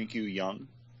by Minkyu Young,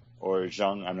 or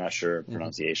Zhang, I'm not sure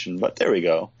pronunciation, but there we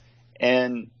go.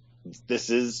 And this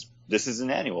is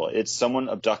an annual. It's someone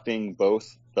abducting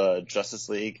both the Justice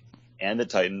League and the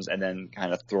Titans, and then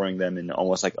kind of throwing them in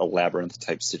almost like a labyrinth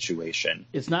type situation.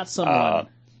 It's not someone.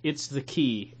 It's the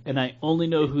key, and I only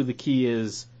know who the key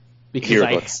is Because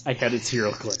HeroClix. I had its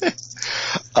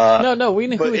HeroClix. No, we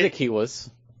knew but who the key was.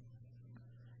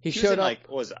 He He was showed in, up. like,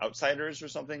 what was it, Outsiders or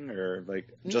something? Or, like,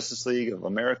 Justice League of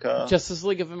America? Justice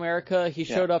League of America. He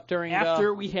showed up during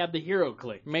After we had the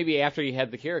HeroClix. maybe after he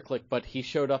had the HeroClix, but he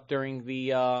showed up during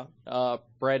the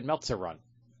Brad Meltzer run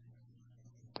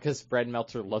because Brad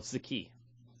Meltzer loves the key.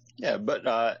 Yeah, but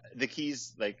the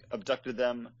Keys, like, abducted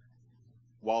them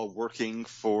while working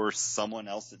for someone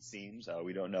else, it seems.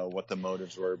 We don't know what the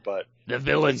motives were, but The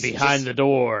villain behind the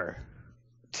door.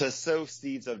 to sow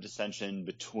seeds of dissension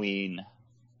between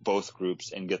both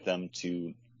groups and get them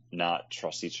to not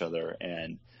trust each other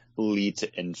and lead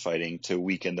to infighting to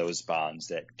weaken those bonds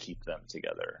that keep them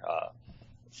together,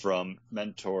 from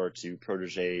mentor to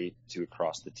protege to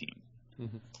across the team.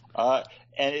 Mhm.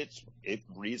 And it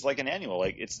reads like an annual.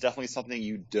 Like, it's definitely something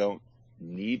you don't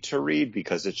need to read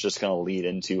because it's just going to lead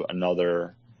into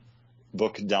another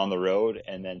book down the road,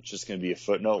 and then it's just going to be a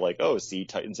footnote like, oh, see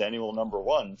Titans Annual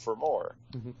 #1 for more.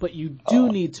 But you do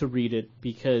need to read it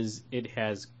because it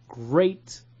has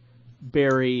great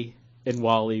Barry and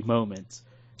Wally moments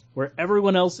where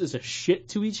everyone else is a shit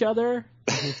to each other.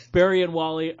 Barry and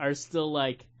Wally are still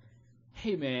like,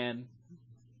 hey man,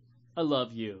 I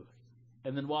love you.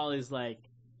 And then Wally's like,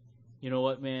 you know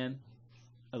what, man?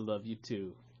 I love you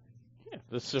too. Yeah,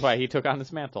 this is why he took on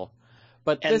this mantle.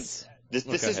 But And this This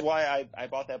Go is ahead. why I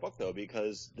bought that book, though,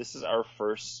 because this is our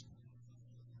first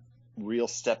real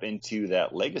step into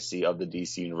that legacy of the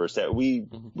DC universe that we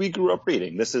grew up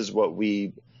reading. This is what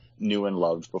we knew and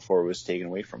loved before it was taken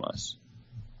away from us.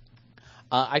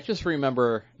 I just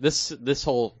remember this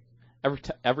whole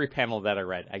every panel that I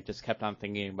read, I just kept on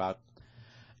thinking about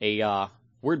a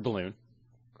word balloon.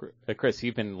 Chris,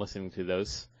 you've been listening to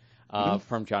those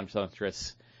from John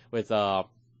Suntress with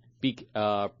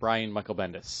Brian Michael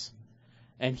Bendis.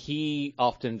 And he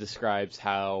often describes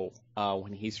how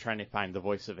when he's trying to find the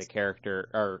voice of a character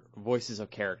or voices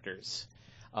of characters,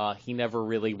 he never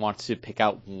really wants to pick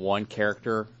out one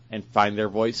character and find their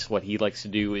voice. What he likes to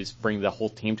do is bring the whole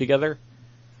team together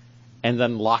and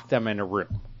then lock them in a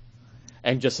room.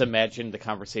 And just imagine the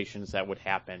conversations that would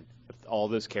happen if all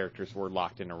those characters were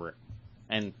locked in a room.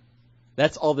 And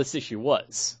that's all this issue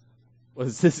was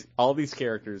this all these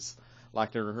characters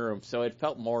locked in a room. So it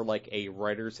felt more like a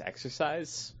writer's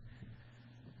exercise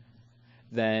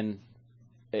than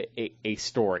a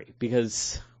story.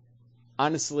 Because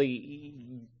honestly,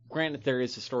 granted, there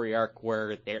is a story arc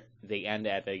where they end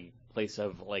at a place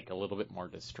of like a little bit more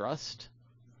distrust.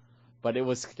 But it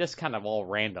was just kind of all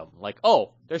random. Like,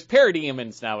 oh, there's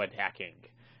parademons now attacking.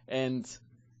 And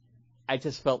I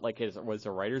just felt like it was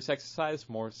a writer's exercise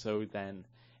more so than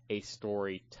a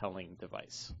storytelling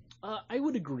device. I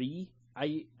would agree.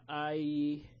 I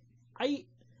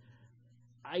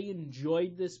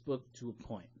enjoyed this book to a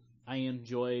point. I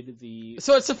enjoyed the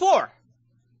So it's a 4!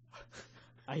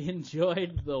 I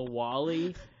enjoyed the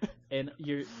Wally, and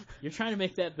you're trying to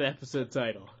make that the episode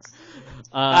title.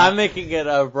 I'm making it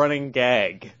a running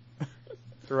gag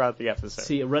throughout the episode.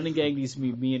 See, a running gag needs to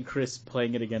be me and Chris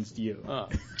playing it against you. Oh.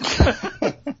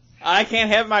 I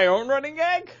can't have my own running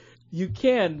gag? You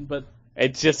can, but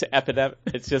It's just epidemic.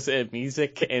 It's just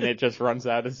music, and it just runs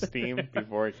out of steam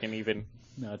before it can even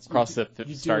no, it's cross the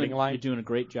you're starting line. You're doing a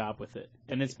great job with it,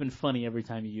 and it's been funny every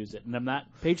time you use it. And I'm not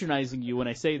patronizing you when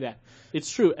I say that. It's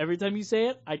true. Every time you say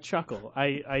it, I chuckle.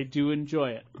 I do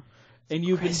enjoy it. And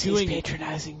you've been doing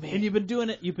patronizing it. And you've been doing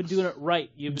it. You've been doing it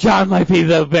right. John might be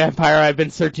the vampire I've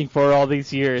been searching for all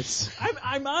these years.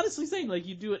 I'm honestly saying, like,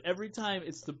 you do it every time.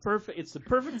 It's the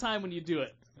perfect time when you do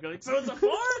it. You're like, so it's a 4?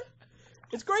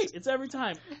 It's great. It's every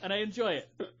time, and I enjoy it.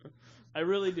 I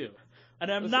really do.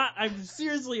 And I'm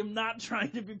seriously not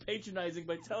trying to be patronizing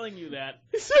by telling you that.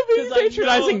 So being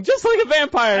patronizing, just like a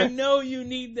vampire. I know you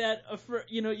need that.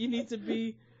 You need to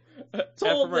be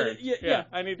told Affirmed. that. Yeah.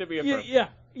 I need to be affirmed. Yeah.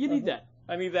 You need that.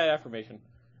 I need that affirmation.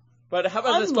 But how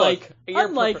about this book?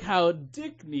 Unlike how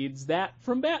Dick needs that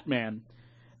from Batman.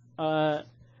 The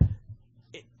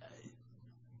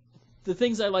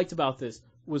things I liked about this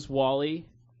was Wally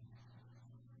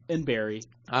and Barry.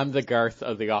 I'm the Garth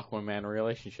of the Aquaman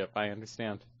relationship. I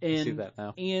understand. I see that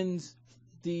now. And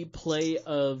the play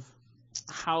of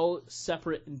how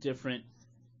separate and different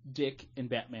Dick and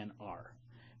Batman are.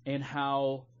 And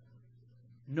how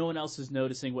no one else is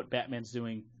noticing what Batman's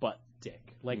doing but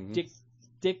Dick. Like,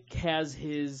 Dick has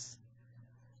his...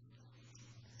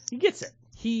 He gets it.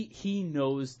 He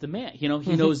knows the man. He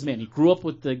knows the man. He grew up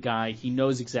with the guy. He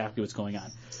knows exactly what's going on.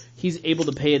 He's able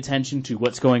to pay attention to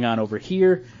what's going on over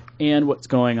here and what's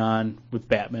going on with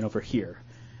Batman over here.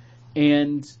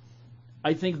 And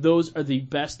I think those are the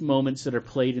best moments that are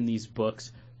played in these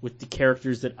books with the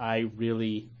characters that I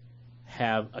really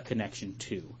have a connection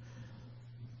to.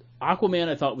 Aquaman,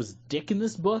 I thought was Dick in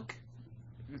this book.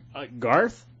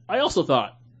 Garth, I also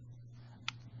thought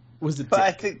was a dick. But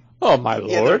I think, Oh my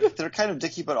lord! they're kind of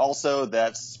dicky, but also it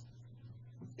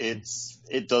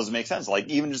does make sense. Like,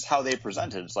 even just how they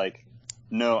present it, it's like,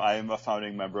 no, I am a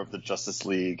founding member of the Justice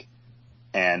League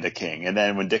and a king. And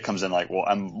then when Dick comes in, like, well,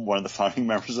 I'm one of the founding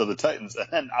members of the Titans. And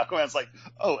then Aquaman's like,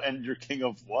 oh, and you're king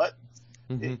of what?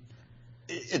 Mhm.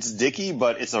 It's dicky,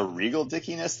 but it's a regal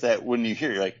dickiness that when you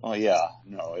hear, you're like, oh yeah,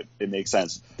 no, it makes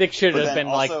sense. Dick should But have then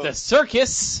been like also- the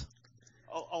circus.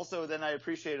 Also, then I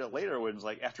appreciate it later when it's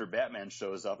like after Batman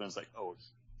shows up and it's like, oh,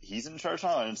 he's in charge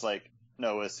now, and it's like,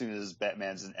 no, as soon as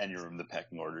Batman's in any room, the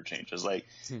pecking order changes. Like,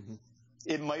 Mhm.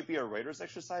 it might be a writer's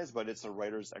exercise, but it's a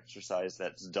writer's exercise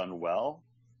that's done well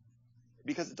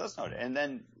because it does note it. And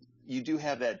then you do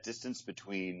have that distance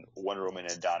between Wonder Woman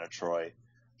and Donna Troy,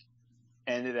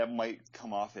 and that might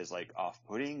come off as like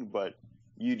off-putting, but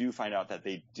you do find out that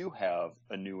they do have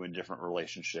a new and different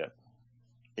relationship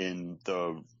in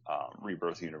the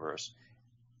Rebirth universe.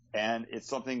 And it's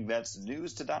something that's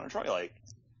news to Donna Troy. Like,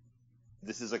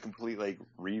 this is a complete like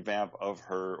revamp of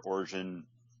her origin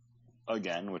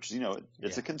again, which,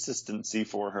 it's a consistency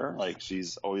for her. Like,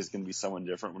 she's always going to be someone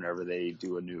different whenever they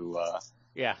do a new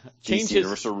Yeah, DC changes.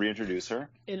 universe or reintroduce her.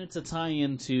 And it's a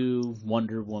tie-in to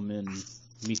Wonder Woman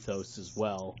mythos as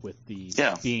well, with the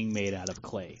being made out of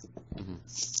clay.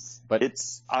 But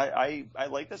It's I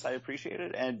like this. I appreciate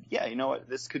it. And yeah, you know what?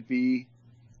 This could be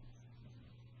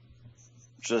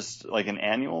just like an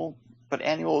annual, but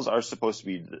annuals are supposed to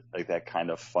be like that kind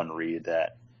of fun read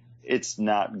that it's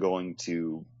not going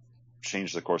to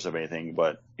change the course of anything,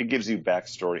 but it gives you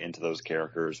backstory into those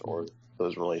characters or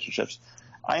those relationships.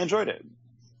 I enjoyed it.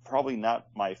 Probably not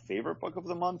my favorite book of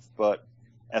the month, but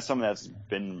as someone that's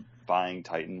been buying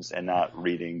Titans and not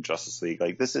reading Justice League,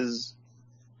 like this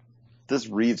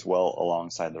reads well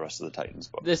alongside the rest of the Titans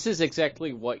books. this is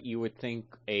exactly what you would think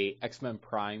a X-Men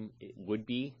Prime would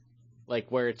be,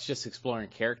 like where it's just exploring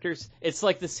characters. It's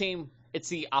like the same. It's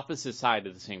the opposite side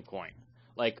of the same coin.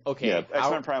 Like, okay, Yeah,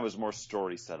 X-Men Prime was more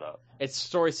story set up. it's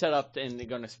story set up and they're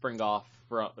going to spring off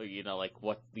from, like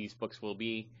what these books will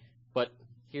be. But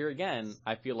here again,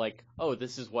 I feel like, oh,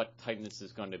 this is what Titans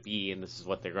is going to be, and this is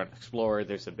what they're going to explore.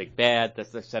 There's a big bad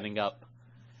that they're setting up.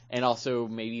 And also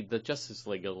maybe the Justice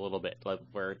League a little bit, like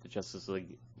where the Justice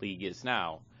League is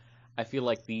now. I feel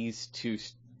like these two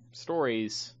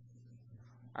stories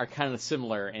are kind of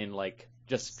similar in like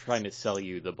just trying to sell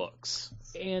you the books.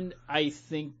 And I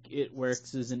think it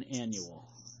works as an annual.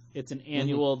 It's an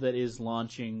annual that is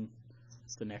launching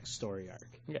the next story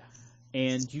arc. Yeah.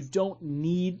 And you don't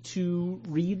need to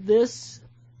read this.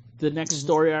 The next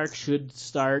story arc should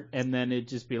start, and then it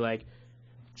just be like,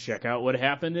 check out what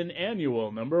happened in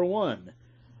annual number 1.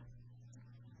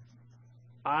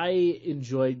 I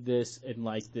enjoyed this and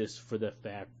liked this for the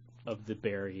fact of the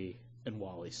Barry and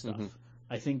Wally stuff.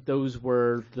 I think those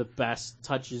were the best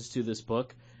touches to this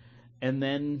book. And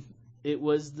then it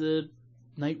was the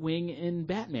Nightwing and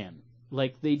Batman.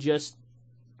 Like, they just...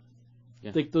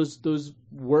 Yeah. Like, those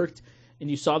worked, and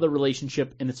you saw the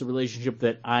relationship, and it's a relationship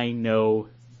that I know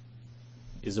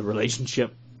is a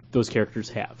relationship those characters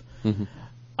have.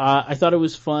 I thought it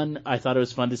was fun. I thought it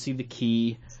was fun to see the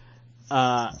key.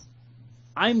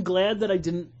 I'm glad that I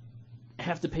didn't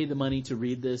have to pay the money to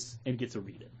read this and get to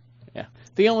read it. Yeah.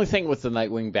 The only thing with the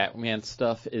Nightwing Batman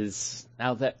stuff is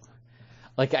now that,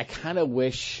 like, I kind of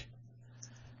wish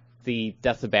the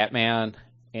death of Batman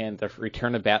and the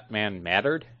return of Batman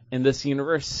mattered in this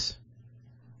universe,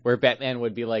 where Batman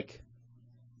would be like,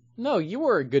 no, you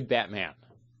were a good Batman.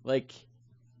 Like,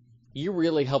 you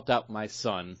really helped out my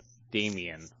son,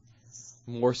 Damian,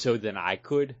 more so than I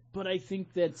could. But I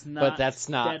think that's not. But that's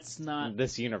not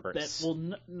this That, universe.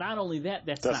 not only that.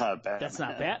 That's not Batman. That's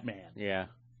not Batman. Yeah.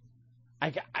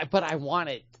 But I want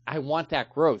it. I want that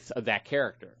growth of that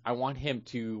character. I want him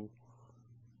to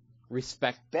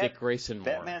respect Dick Grayson more.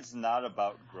 Batman's not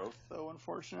about growth, though,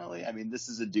 unfortunately. I mean, this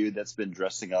is a dude that's been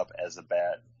dressing up as a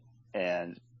bat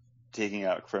and taking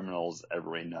out criminals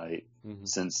every night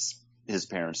since his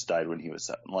parents died when he was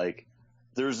 7. Like,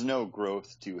 there's no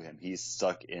growth to him. He's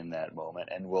stuck in that moment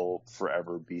and will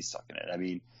forever be stuck in it. I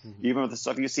mean, even with the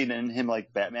stuff you've seen in him,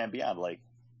 like Batman Beyond, like,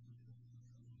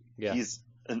 he's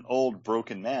an old,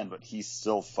 broken man, but he's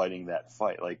still fighting that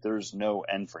fight. Like, there's no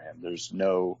end for him. There's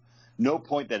no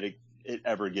point that it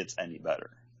ever gets any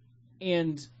better.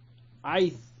 And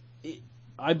I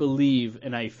believe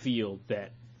and I feel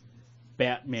that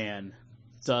Batman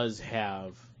does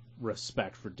have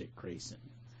respect for Dick Grayson.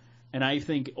 And I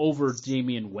think over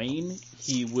Damian Wayne,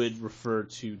 he would refer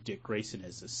to Dick Grayson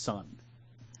as his son.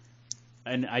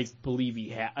 and I believe he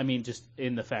had. I mean, just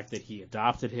in the fact that he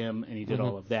adopted him and he did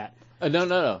all of that.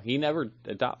 No. He never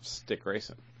adopts Dick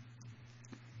Grayson.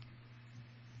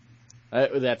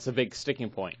 That's a big sticking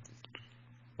point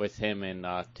with him and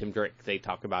Tim Drake. They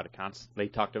talked about it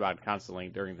constantly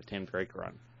during the Tim Drake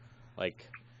run. Like,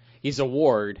 he's a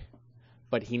ward,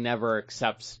 but he never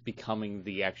accepts becoming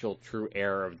the actual true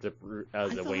heir of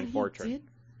the Wayne fortune.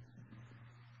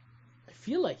 I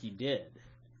feel like he did.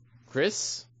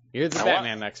 Chris, you're the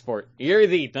Batman expert. You're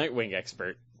the Nightwing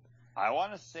expert. I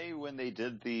want to say when they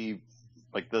did the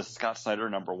Scott Snyder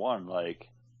 #1, like,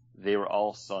 they were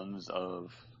all sons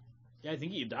of. Yeah, I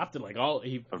think he adopted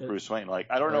of Bruce Wayne.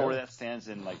 Like, I don't know where that stands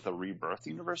in like the Rebirth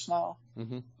universe now.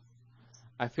 Mm-hmm.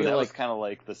 I feel that was kind of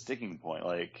like the sticking point,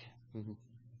 like. Mm-hmm.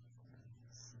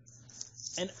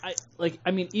 And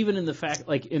I mean, even in the fact,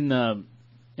 like in the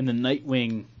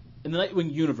Nightwing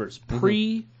universe,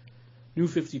 pre New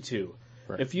 52,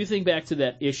 right. If you think back to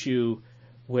that issue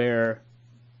where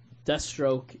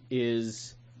Deathstroke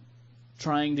is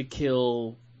trying to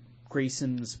kill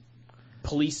Grayson's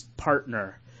police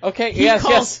partner. Okay.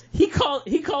 He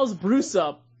calls Bruce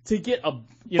up to get a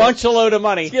load of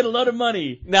money. To get a load of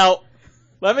money. Now,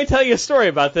 let me tell you a story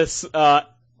about this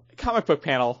comic book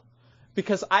panel,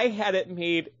 because I had it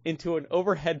made into an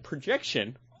overhead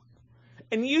projection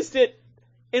and used it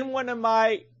in one of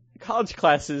my college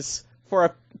classes for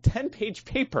a 10-page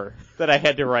paper that I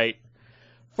had to write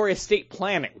for estate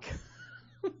planning.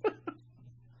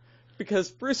 Because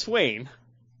Bruce Wayne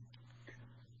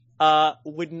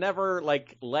would never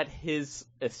let his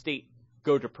estate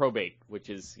go to probate, which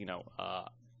is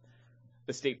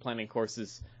estate planning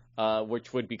courses,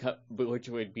 which would be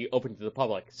open to the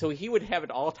public. So he would have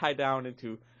it all tied down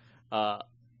into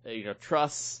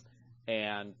trusts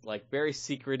and very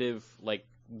secretive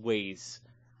ways.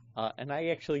 And I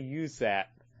actually use that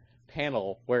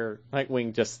panel where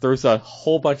Nightwing just throws a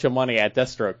whole bunch of money at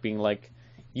Deathstroke, being like,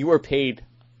 "You were paid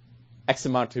X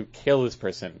amount to kill this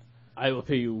person. I will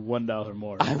pay you $1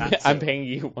 more. I'm paying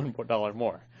you $1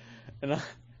 more." And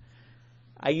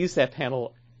I use that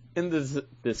panel in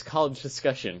this college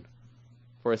discussion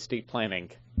for estate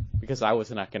planning because I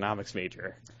was an economics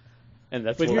major. And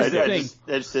that's but what here's the thing.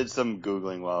 I just did some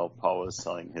Googling while Paul was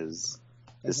telling his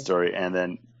story, and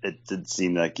then it did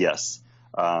seem like, yes,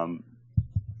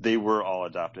 they were all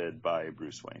adopted by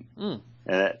Bruce Wayne.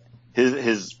 And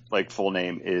his full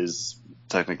name is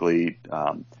technically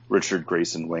Richard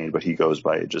Grayson Wayne, but he goes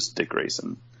by just Dick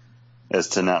Grayson, as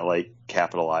to not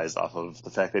capitalize off of the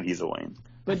fact that he's a Wayne.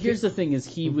 But here's the thing: is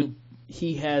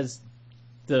he has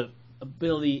the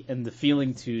ability and the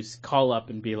feeling to call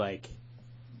up and be like,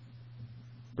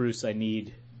 "Bruce, I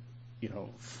need,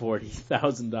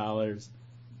 $40,000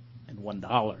 and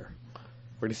 $1.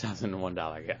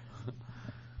 $40,001, yeah.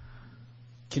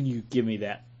 Can you give me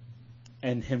that?"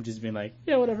 And him just being like,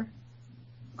 "Yeah, whatever,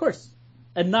 of course,"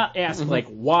 and not ask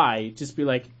why. Just be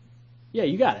like, "Yeah,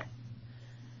 you got it."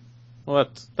 Well,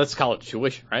 that's college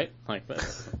tuition, right?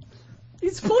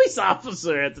 He's a police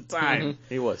officer at the time.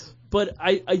 He was. But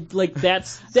I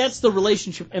that's the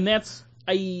relationship, and that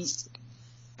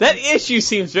issue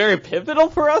seems very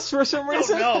pivotal for us for some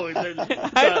reason. No,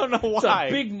 I don't know why. It's a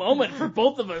big moment for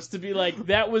both of us to be like,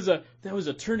 that was a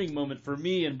turning moment for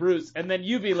me and Bruce, and then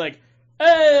you be like,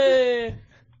 "Hey,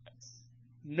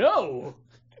 no,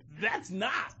 that's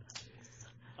not."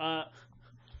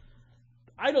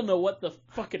 I don't know what the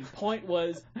fucking point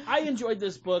was. I enjoyed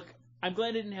this book. I'm glad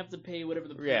I didn't have to pay whatever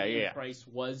the price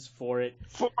was for it.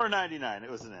 $4.99.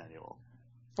 It was an annual.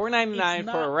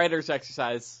 $4.99 for a writer's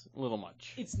exercise. A little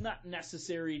much. It's not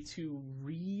necessary to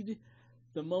read.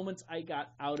 The moments I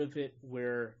got out of it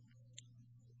were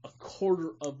a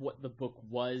quarter of what the book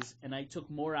was, and I took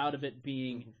more out of it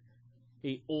being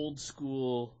a old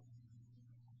school,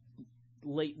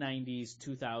 late 90s,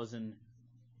 2000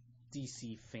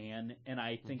 DC fan, and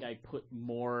I think I put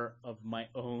more of my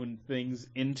own things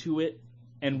into it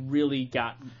and really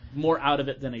got more out of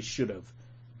it than I should have.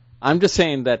 I'm just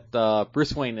saying that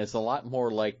Bruce Wayne is a lot more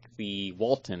like the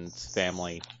Waltons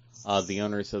family, the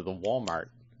owners of the Walmart,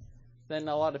 than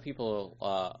a lot of people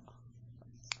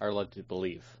are led to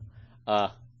believe.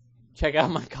 Check out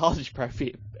my college prep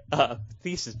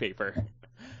thesis paper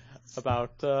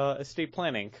about estate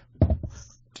planning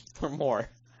for more.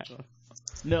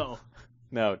 No,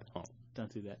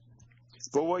 don't do that.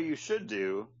 But what you should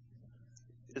do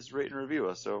is rate and review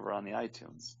us over on the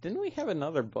iTunes. Didn't we have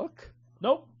another book?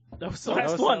 Nope. That was the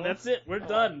last one. That's it. We're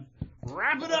done.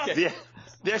 Wrap it up. Okay.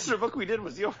 The extra book we did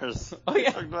was yours. Oh, yeah.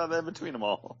 We talked about that in between them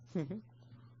all.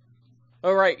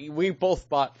 Oh, right. We both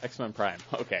bought X-Men Prime.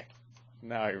 Okay.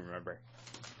 Now I remember.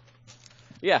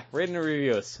 Yeah, rating and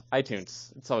reviews.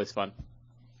 iTunes. It's always fun.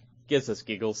 Gives us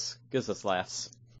giggles. Gives us laughs.